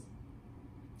cells.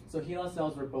 So HeLa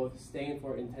cells were both stained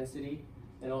for intensity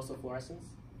and also fluorescence.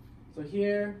 So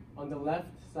here on the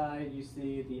left side, you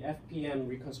see the FPM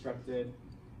reconstructed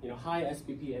high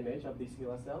SPP image of these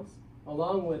HeLa cells,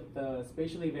 along with the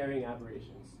spatially varying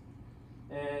aberrations.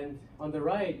 And on the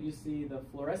right, you see the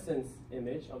fluorescence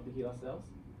image of the HeLa cells.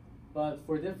 But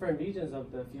for different regions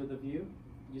of the field of view,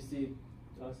 you see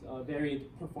varied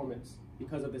performance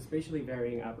because of the spatially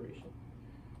varying aberration.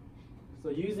 So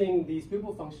using these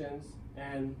pupil functions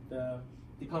and the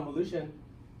deconvolution,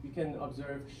 you can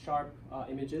observe sharp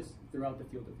images throughout the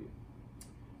field of view.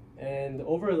 And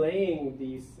overlaying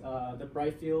these, the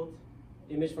bright field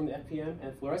image from the FPM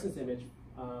and fluorescence image,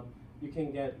 you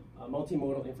can get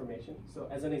multimodal information. So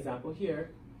as an example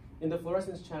here, in the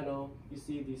fluorescence channel, you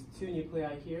see these two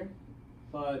nuclei here,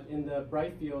 but in the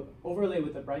bright field, overlay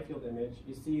with the bright field image,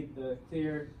 you see the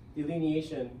clear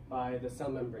delineation by the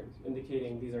cell membranes,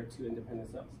 indicating these are two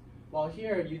independent cells. While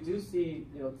here, you do see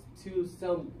two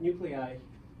cell nuclei,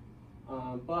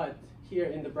 but here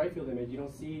in the bright field image, you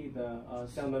don't see the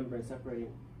cell membrane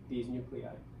separating these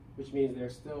nuclei, which means they're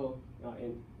still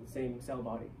in the same cell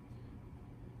body.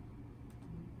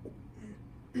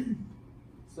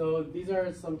 So these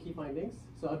are some key findings.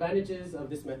 So advantages of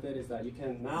this method is that you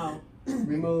can now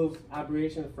remove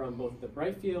aberration from both the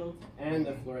bright field and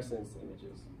the fluorescence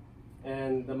images.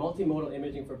 And the multimodal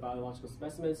imaging for biological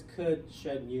specimens could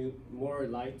shed more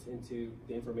light into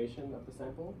the information of the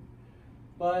sample.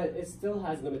 But it still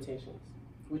has limitations,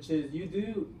 which is you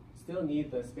do still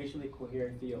need the spatially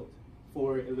coherent field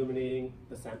for illuminating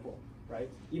the sample, right?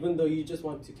 Even though you just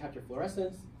want to capture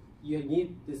fluorescence, you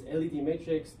need this LED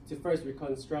matrix to first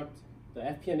reconstruct the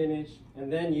FPM image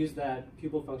and then use that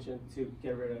pupil function to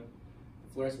get rid of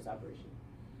the fluorescence aberration.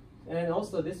 And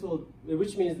also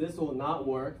which means this will not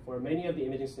work for many of the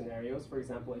imaging scenarios. For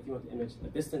example, if you want to image a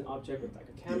distant object with like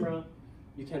a camera,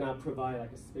 you cannot provide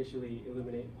like a spatially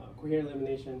coherent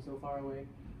illumination so far away.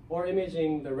 Or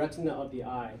imaging the retina of the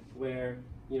eye, where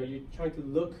you're trying to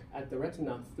look at the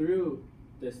retina through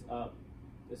this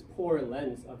pore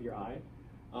lens of your eye,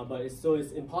 but it's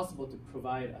impossible to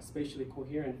provide a spatially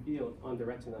coherent field on the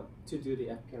retina to do the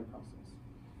FPM process.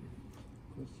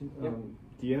 Question. Yep.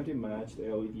 Do you have to match the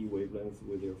LED wavelengths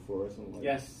with your fluorescent light?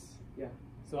 Yes, yeah.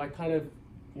 So I kind of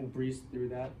breezed through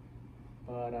that,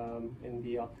 but in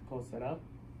the optical setup,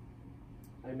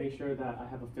 I make sure that I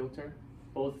have a filter,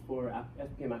 both for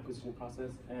FPM acquisition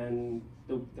process and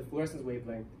the fluorescence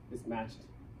wavelength is matched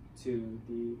to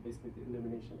basically the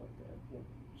illumination of the FPM.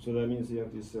 So that means you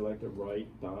have to select the right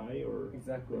dye, or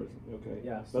exactly. Okay.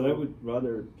 Yeah. But I would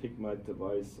rather pick my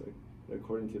device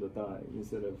according to the dye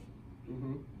instead of.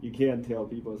 Mm-hmm. You can't tell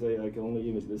people, say I can only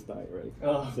image this dye, right?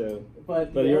 So,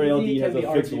 but your LED has a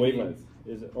fixed RGB. wavelength,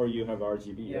 or you have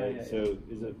RGB, Yeah, right? yeah, so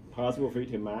is it possible for you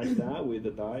to match that with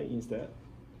the dye instead?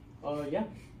 Yeah,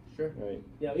 sure. Right.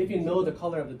 Yeah, if you know the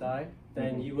color of the dye,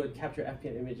 then Mm-hmm. you would capture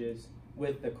FPM images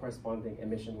with the corresponding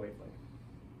emission wavelength.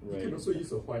 You can also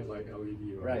use a white light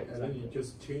LED, right? Right, And then you exactly.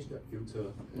 just change that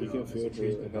filter. You can as you filter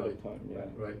change the ahead light. of time, yeah.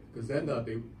 Right, because then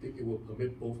it will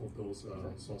permit both of those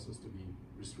sources to be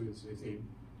restricted to the same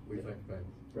wavelength band.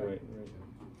 Right.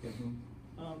 Yeah.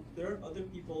 Mm-hmm. There are other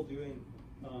people doing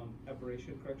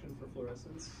aberration correction for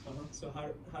fluorescence. So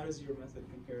how does your method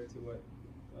compare to what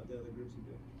the other groups are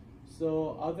doing?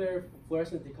 So other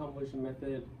fluorescence deconvolution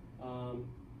method,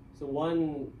 so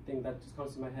one thing that just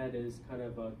comes to my head is kind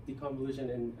of a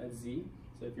deconvolution in a Z.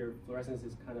 So if your fluorescence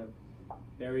is kind of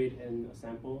buried in a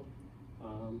sample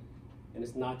and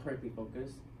it's not correctly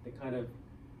focused, they kind of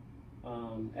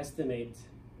estimate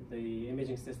the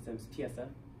imaging system's PSF,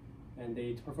 and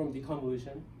they perform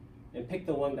deconvolution and pick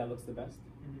the one that looks the best.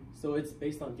 Mm-hmm. So it's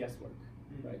based on guesswork,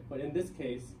 Mm-hmm. right? But in this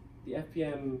case, the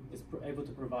FPM is able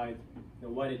to provide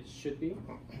what it should be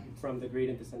from the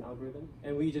gradient descent algorithm,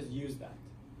 and we just use that.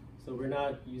 So we're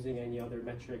not using any other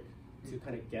metric to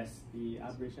kind of guess the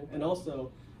aberration. And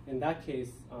also, in that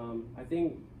case, I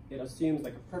think it assumes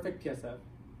like a perfect PSF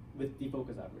with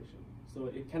defocus aberration. So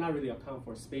it cannot really account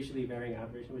for spatially varying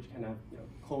aberration, which can have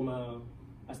coma,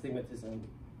 astigmatism,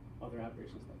 other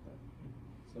aberrations like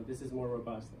that. So this is more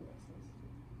robust in that sense.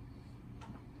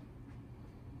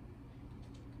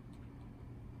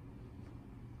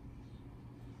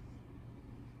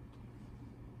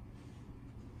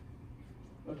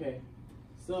 Okay,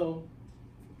 so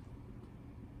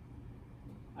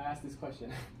I asked this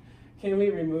question. Can we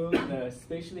remove the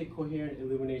spatially coherent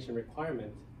illumination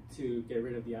requirement to get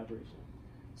rid of the aberration?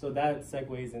 So that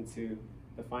segues into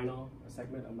the final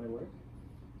segment of my work.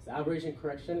 It's aberration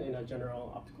correction in a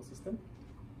general optical system.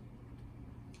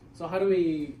 So how do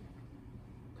we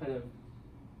kind of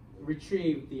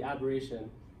retrieve the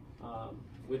aberration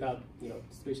without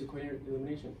spatially coherent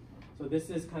illumination? So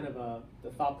this is kind of the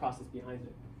thought process behind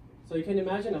it. So you can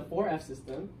imagine a 4F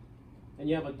system, and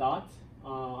you have a dot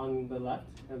on the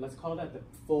left, and let's call that the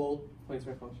full point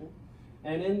square function.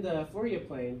 And in the Fourier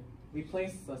plane, we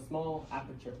place a small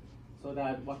aperture so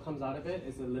that what comes out of it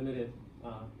is a limited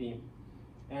beam.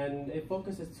 And it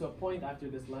focuses to a point after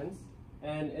this lens,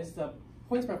 and it's a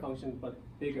point square function but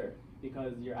bigger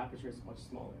because your aperture is much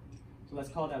smaller. So let's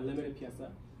call that limited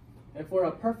PSF. And for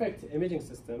a perfect imaging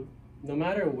system, no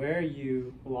matter where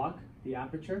you block the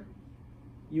aperture,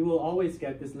 you will always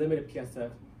get this limited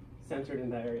PSF centered in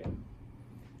that area.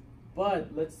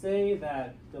 But let's say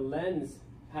that the lens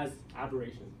has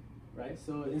aberration, right?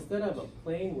 So instead of a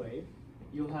plane wave,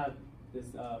 you'll have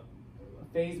this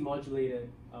phase modulated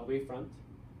wavefront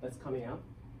that's coming out.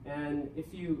 And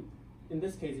if you, in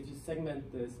this case, if you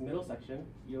segment this middle section,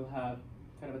 you'll have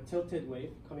kind of a tilted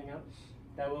wave coming out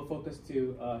that will focus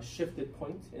to a shifted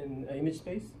point in image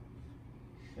space.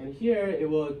 And here it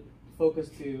will focus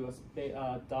to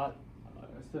a dot,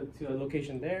 to a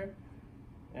location there,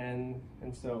 and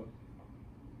so.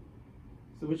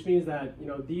 So which means that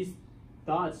these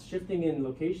dots shifting in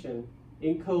location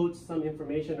encodes some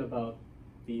information about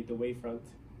the wavefront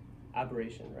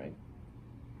aberration, right?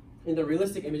 In the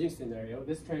realistic imaging scenario,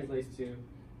 this translates to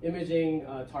imaging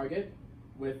a target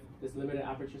with this limited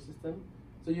aperture system.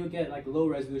 So you'll get like low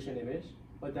resolution image,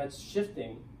 but that's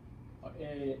shifting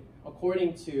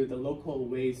according to the local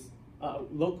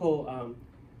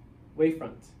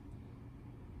wavefront.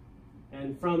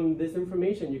 And from this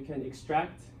information, you can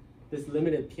extract this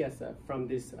limited PSF from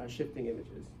these shifting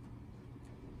images.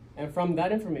 And from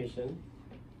that information,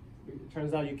 it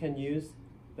turns out you can use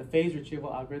the phase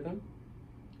retrieval algorithm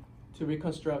to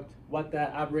reconstruct what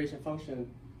that aberration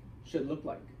function should look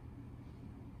like.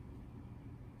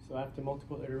 So after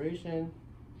multiple iteration,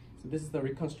 so this is the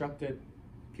reconstructed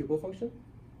pupil function.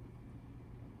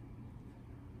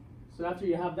 So after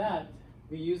you have that,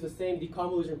 we use the same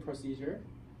deconvolution procedure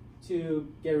to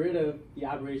get rid of the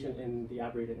aberration in the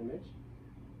aberrated image.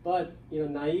 But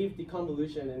naive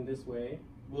deconvolution in this way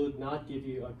will not give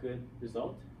you a good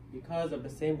result because of the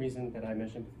same reason that I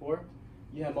mentioned before.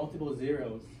 You have multiple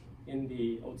zeros in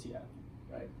the OTF,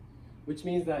 right? Which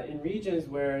means that in regions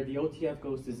where the OTF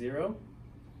goes to 0,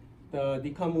 the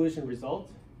deconvolution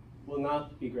result will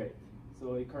not be great.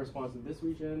 So it corresponds to this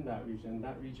region, that region,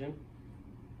 that region.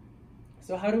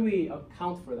 So how do we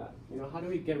account for that? How do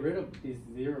we get rid of these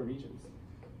 0 regions?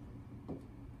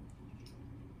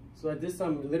 So I did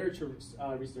some literature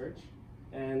research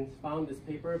and found this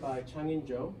paper by Chung and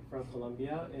Zhou from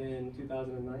Columbia in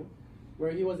 2009,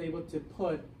 where he was able to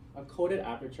put a coded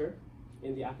aperture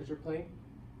in the aperture plane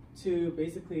to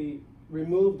basically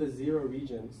remove the 0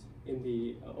 regions in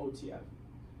the OTF.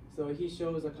 So he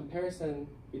shows a comparison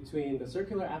between the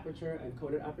circular aperture and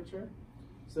coded aperture.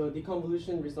 So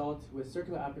deconvolution result with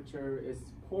circular aperture is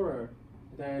poorer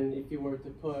than if you were to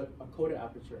put a coded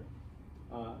aperture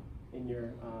in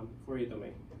your Fourier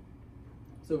domain.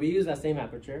 So we use that same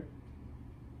aperture.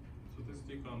 So this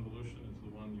deconvolution is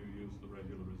the one you use the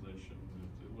regularization with.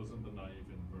 It wasn't the naive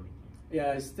invert.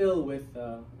 Yeah, it's still with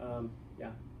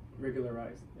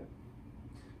regularized. Yeah.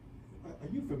 Are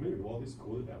you familiar with all this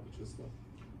coded aperture stuff?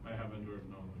 I haven't heard,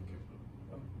 no.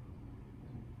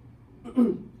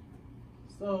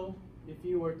 So if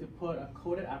you were to put a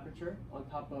coded aperture on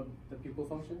top of the pupil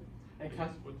function, and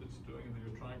what it's doing is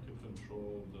you're trying to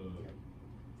control the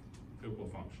pupil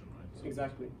function, right? So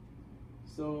exactly.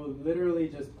 So literally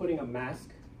just putting a mask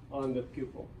on the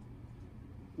pupil.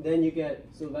 Then you get,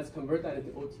 so let's convert that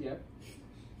into OTF.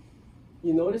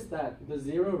 You notice that the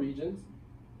 0 regions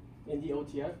in the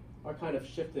OTF are kind of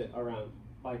shifted around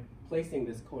by placing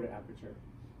this coded aperture.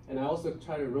 And I also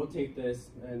try to rotate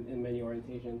this in many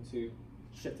orientation to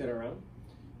shift it around.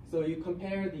 So you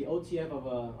compare the OTF of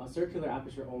a circular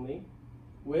aperture only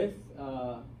with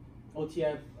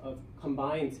OTF of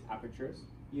combined apertures.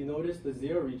 You notice the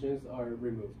 0 regions are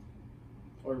removed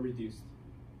or reduced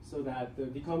so that the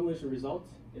deconvolution result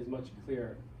is much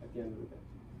clearer at the end of the day.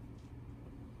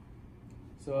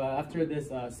 So after this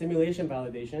simulation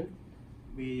validation,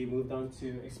 we moved on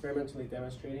to experimentally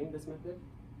demonstrating this method.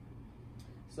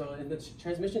 So in the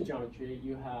transmission geometry,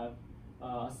 you have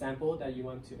a sample that you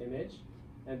want to image,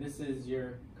 and this is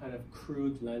your kind of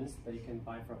crude lens that you can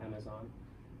buy from Amazon.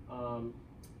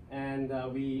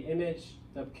 We image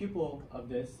the pupil of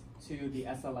this to the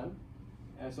SLM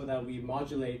so that we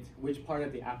modulate which part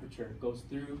of the aperture goes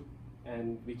through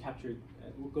and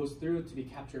goes through to be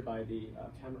captured by the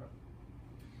camera.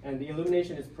 And the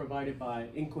illumination is provided by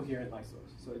incoherent light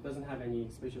source, so it doesn't have any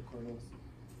spatial coordinates.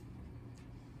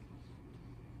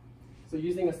 So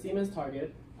using a Siemens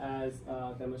target as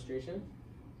a demonstration,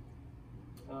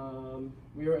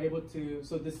 we were able to,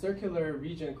 so the circular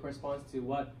region corresponds to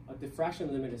what a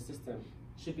diffraction limited system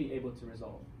should be able to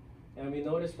resolve. And we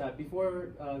noticed that before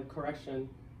correction,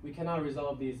 we cannot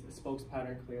resolve these spokes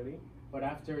pattern clearly, but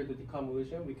after the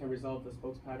deconvolution, we can resolve the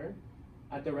spokes pattern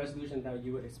at the resolution that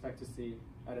you would expect to see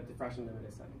at a diffraction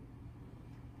limited setting.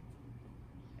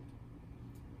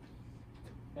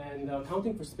 And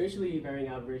accounting for spatially varying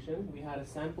aberration, we had a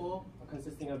sample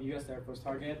consisting of US Air Force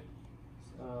target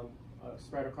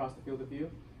spread across the field of view.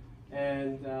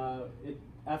 And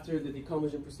after the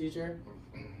deconvolution procedure,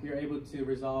 we were able to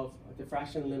resolve a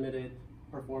diffraction limited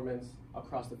performance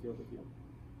across the field of view.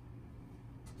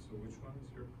 So which one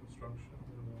is your construction?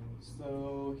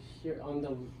 So here on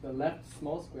the left,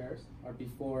 small squares are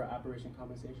before aberration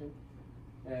compensation,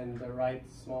 and the right,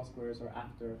 small squares are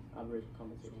after aberration So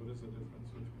compensation. what is the difference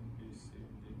between B, C,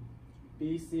 and D?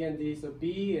 B, C, and D. So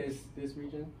B is this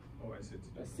region, Oh, I see.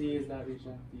 C is that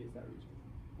region, D is that region.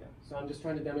 Yeah. So I'm just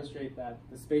trying to demonstrate that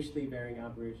the spatially varying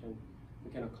aberration, we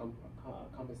can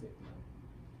compensate for that.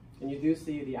 And you do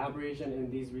see the aberration in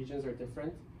these regions are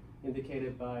different,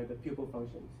 indicated by the pupil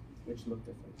functions, which look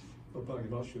different. But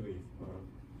eventually,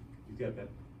 you get that,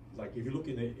 like if you look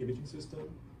in the imaging system,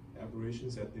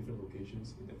 aberrations at different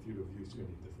locations in the field of view is going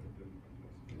to be different.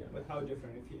 Yeah. But how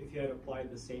different? If you had applied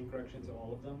the same correction to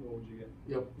all of them, what would you get?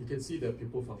 Yep, you can see the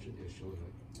pupil function here shown,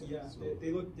 right? Yeah, So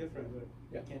they look different, but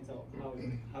Yeah. you can't tell how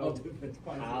How different.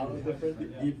 How different?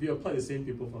 Yeah. if you apply the same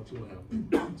pupil function, what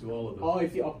happen to all of them? Oh,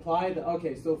 if you apply the,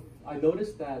 okay, so I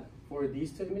noticed that for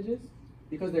these two images,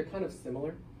 because they're kind of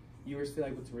similar, you were still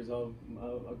able to resolve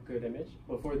a good image.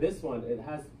 But for this one, it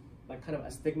has like kind of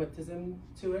astigmatism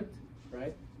to it,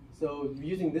 right? So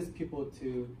using this pupil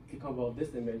to deconvolve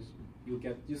this image,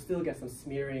 you still get some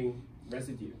smearing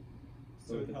residue.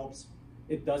 So it helps.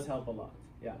 It does help a lot,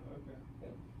 yeah, Okay. yeah,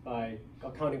 by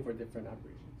accounting for different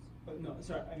aberrations. But no,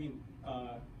 sorry. I mean,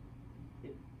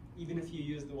 even if you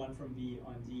use the one from B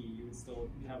on D, you would still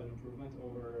have an improvement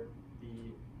over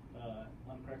the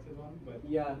uncorrected one. But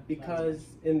Yeah, because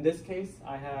in this case,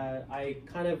 I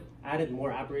kind of added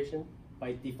more aberration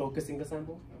by defocusing the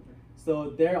sample. Okay. So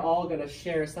they're all gonna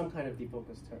share some kind of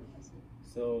defocus term. I see.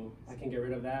 So I can get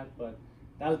rid of that, but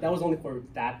that was only for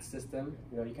that system.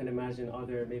 You know, you can imagine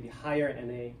other maybe higher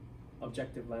NA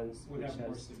objective lens Would which have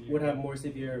more severe. would have more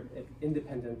severe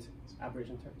independent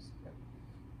aberration terms.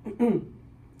 Yeah.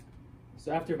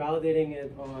 So after validating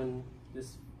it on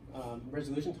this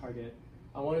resolution target,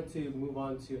 I wanted to move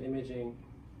on to imaging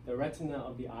the retina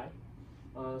of the eye.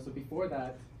 So before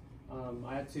that,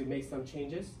 I had to make some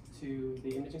changes to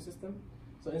the imaging system.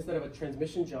 So instead of a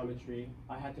transmission geometry,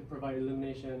 I had to provide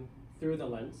illumination through the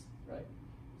lens, right?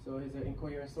 So here's an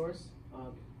incoherent source,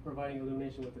 providing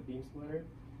illumination with the beam splitter.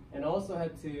 And also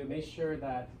had to make sure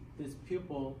that this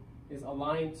pupil is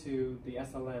aligned to the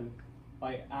SLM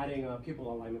by adding a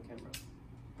pupil alignment camera.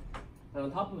 And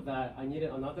on top of that, I needed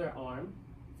another arm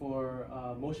for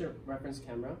motion reference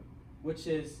camera, which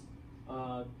is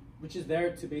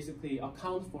there to basically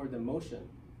account for the motion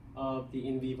of the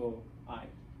in vivo eye.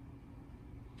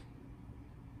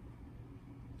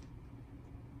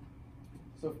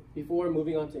 So before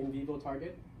moving on to in vivo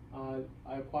target, I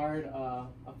acquired a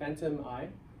phantom eye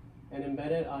and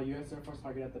embedded a US Air Force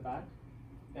target at the back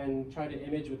and tried to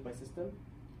image with my system.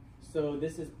 So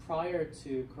this is prior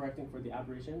to correcting for the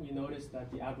aberration. You notice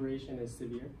that the aberration is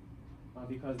severe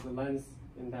because the lens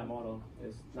in that model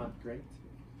is not great.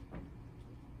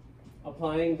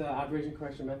 Applying the aberration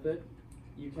correction method,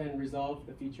 you can resolve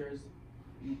the features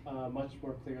much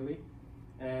more clearly,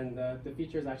 and the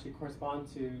features actually correspond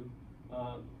to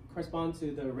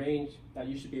the range that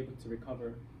you should be able to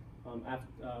recover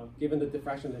given the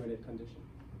diffraction limited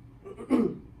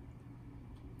condition.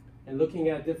 And looking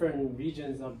at different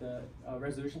regions of the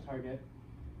resolution target,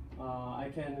 I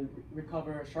can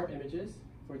recover sharp images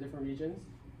for different regions,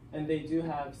 and they do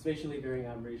have spatially varying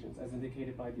aberrations as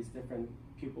indicated by these different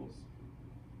pupils.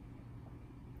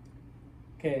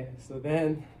 Okay, so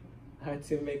then I had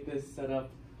to make this setup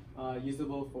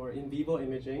usable for in vivo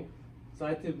imaging. So I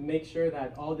had to make sure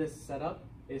that all this setup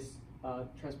is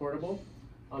transportable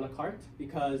on a cart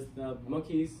because the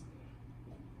monkeys,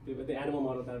 the animal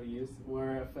model that we used,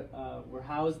 were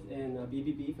housed in a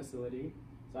BBB facility.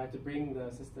 So I had to bring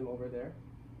the system over there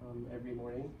every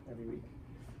morning, every week.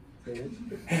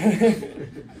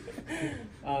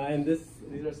 And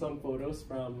these are some photos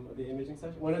from the imaging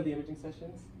session, one of the imaging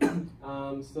sessions.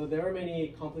 So there were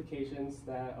many complications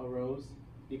that arose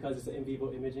because it's in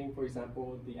vivo imaging. For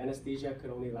example, the anesthesia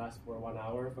could only last for 1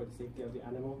 hour for the safety of the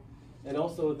animal. And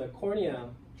also the cornea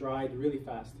dried really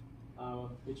fast,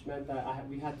 which meant that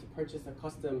we had to purchase a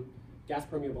custom gas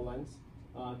permeable lens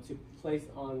to place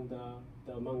on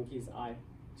the monkey's eye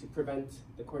to prevent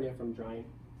the cornea from drying.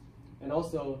 And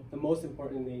also, the most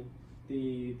importantly,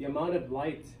 the amount of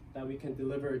light that we can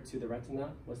deliver to the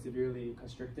retina was severely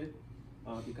constricted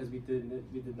because we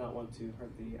did not want to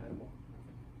hurt the animal.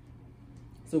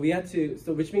 So we had to,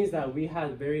 which means that we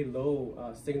had very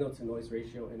low signal to noise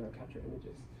ratio in our capture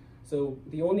images. So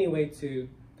the only way to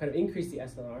kind of increase the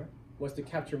SNR was to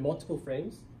capture multiple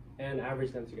frames and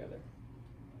average them together.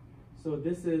 So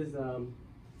this is,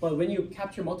 but when you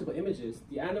capture multiple images,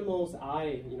 the animal's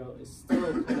eye, is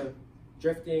still kind of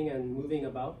drifting and moving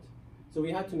about. So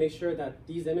we had to make sure that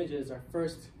these images are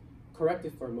first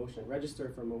corrected for motion,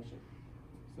 registered for motion.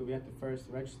 So we have to first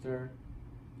register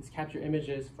these capture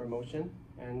images for motion,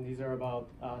 and these are about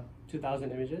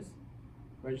 2,000 images.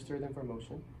 Register them for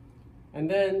motion, and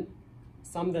then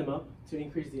sum them up to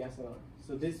increase the SNR.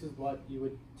 So this is what you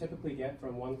would typically get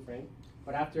from one frame,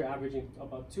 but after averaging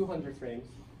about 200 frames,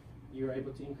 you're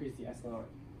able to increase the SNR.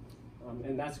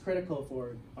 And that's critical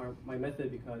for my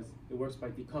method because it works by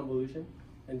deconvolution,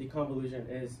 and deconvolution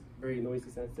is a very noisy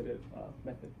sensitive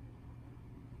method.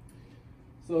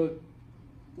 So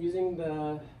using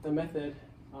the method,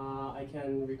 I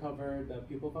can recover the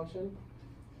pupil function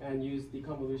and use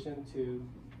deconvolution to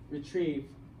retrieve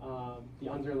the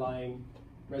underlying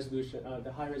resolution,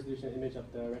 the high resolution image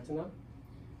of the retina.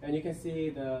 And you can see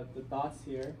the dots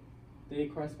here. They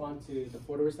correspond to the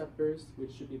photoreceptors,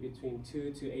 which should be between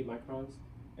 2 to 8 microns.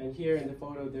 And here in the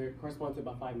photo, they correspond to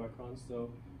about 5 microns.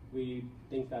 So we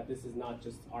think that this is not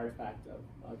just artifact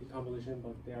of deconvolution,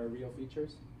 but they are real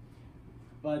features.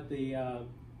 But the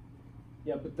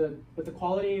but the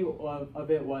quality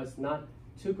of it was not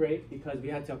too great because we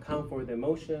had to account for the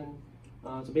motion.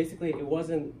 So basically, it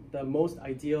wasn't the most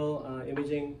ideal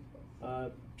imaging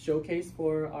showcase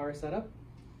for our setup.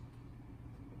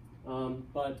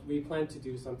 But we plan to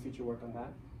do some future work on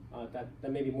that,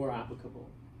 that may be more applicable.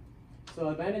 So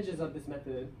advantages of this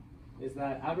method is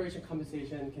that aberration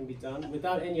compensation can be done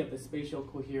without any of the spatial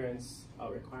coherence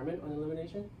requirement on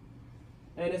elimination.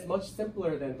 And it's much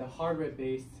simpler than the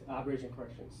hardware-based aberration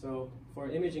correction. So for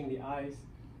imaging the eyes,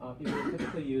 people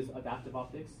typically use adaptive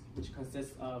optics, which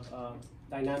consists of a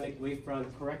dynamic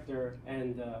wavefront corrector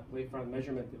and a wavefront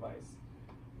measurement device.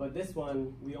 But this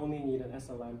one, we only need an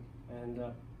SLM and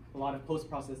a lot of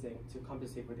post-processing to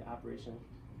compensate for the aberration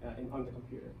on the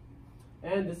computer.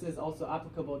 And this is also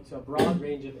applicable to a broad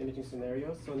range of imaging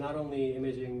scenarios. So not only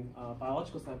imaging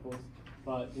biological samples,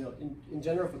 but in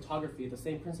general photography, the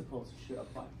same principles should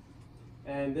apply.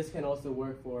 And this can also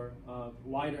work for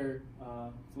wider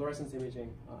fluorescence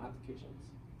imaging applications.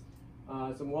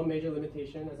 So one major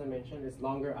limitation, as I mentioned, is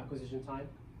longer acquisition time,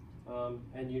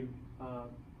 and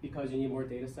because you need more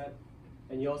data set,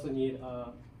 and you also need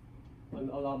a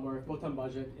lot more photon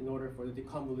budget in order for the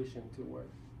deconvolution to work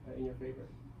in your favor.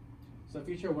 So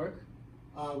future work,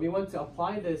 we want to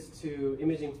apply this to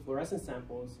imaging fluorescence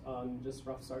samples on just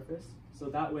rough surface. So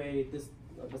that way,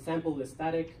 the sample is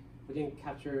static. We can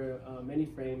capture as many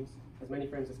frames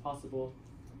as possible.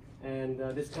 And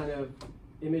this kind of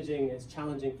imaging is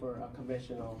challenging for a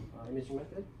conventional imaging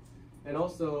method. And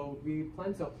also, we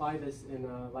plan to apply this in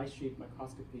light sheet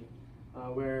microscopy,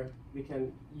 where we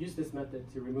can use this method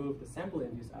to remove the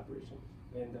sample-induced aberration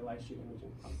in the light sheet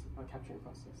imaging capturing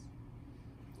process.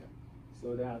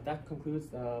 So that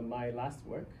concludes my last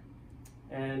work.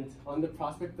 And on the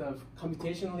prospect of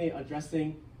computationally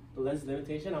addressing the lens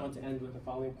limitation, I want to end with the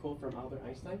following quote from Albert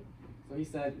Einstein. So he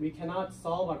said, "We cannot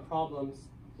solve our problems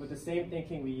with the same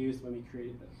thinking we used when we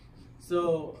created them."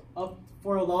 So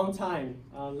for a long time,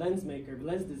 lens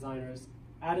designers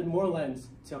added more lens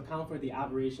to account for the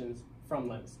aberrations from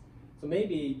lens. So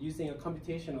maybe using a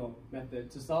computational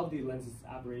method to solve the lens's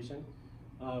aberration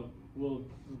will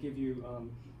give you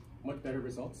much better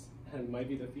results and might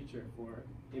be the future for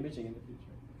imaging in the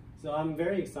future. So I'm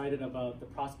very excited about the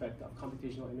prospect of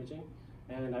computational imaging,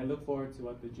 and I look forward to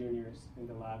what the juniors in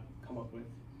the lab come up with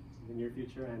in the near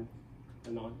future and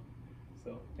on.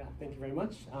 So yeah, thank you very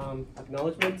much.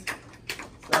 Acknowledgement.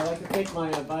 So I'd like to thank my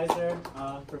advisor,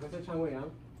 Professor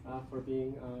Chung for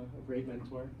being a great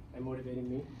mentor and motivating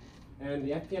me. And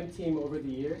the FPM team over the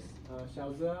years,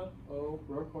 Xiaoze Oh,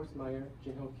 Rourke Horstmeyer,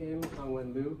 Jinho Kim,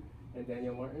 Hangwen Liu, and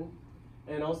Daniel Martin.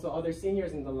 And also other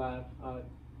seniors in the lab,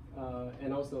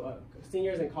 and also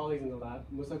seniors and colleagues in the lab,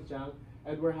 Musuk Zhang,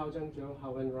 Edward Haojang Zhou,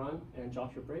 Haowen Ran, and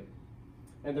Joshua Brake.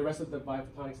 And the rest of the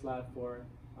biophotonics lab for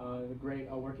the great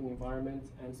working environment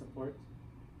and support.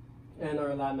 And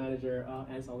our lab manager,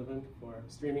 Anne Sullivan, for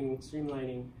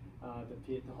streamlining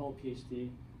the whole PhD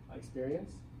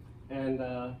experience. And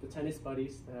the tennis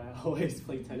buddies that I always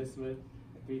play tennis with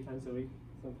 3 times a week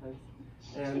sometimes.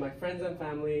 and my friends and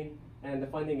family, and the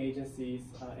funding agencies,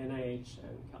 NIH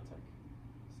and Caltech.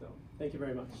 So thank you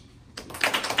very much.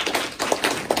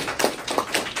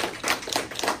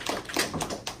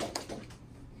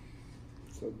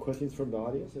 So questions from the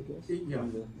audience, I guess? Yeah.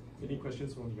 Any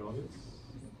questions from the audience?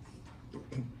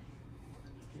 Okay.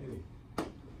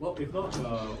 Well, if not,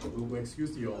 we'll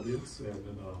excuse the audience and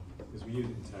then because we need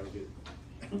to interrogate.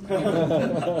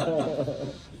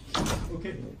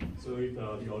 Okay. So if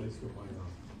the audience don't mind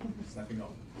stepping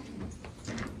up.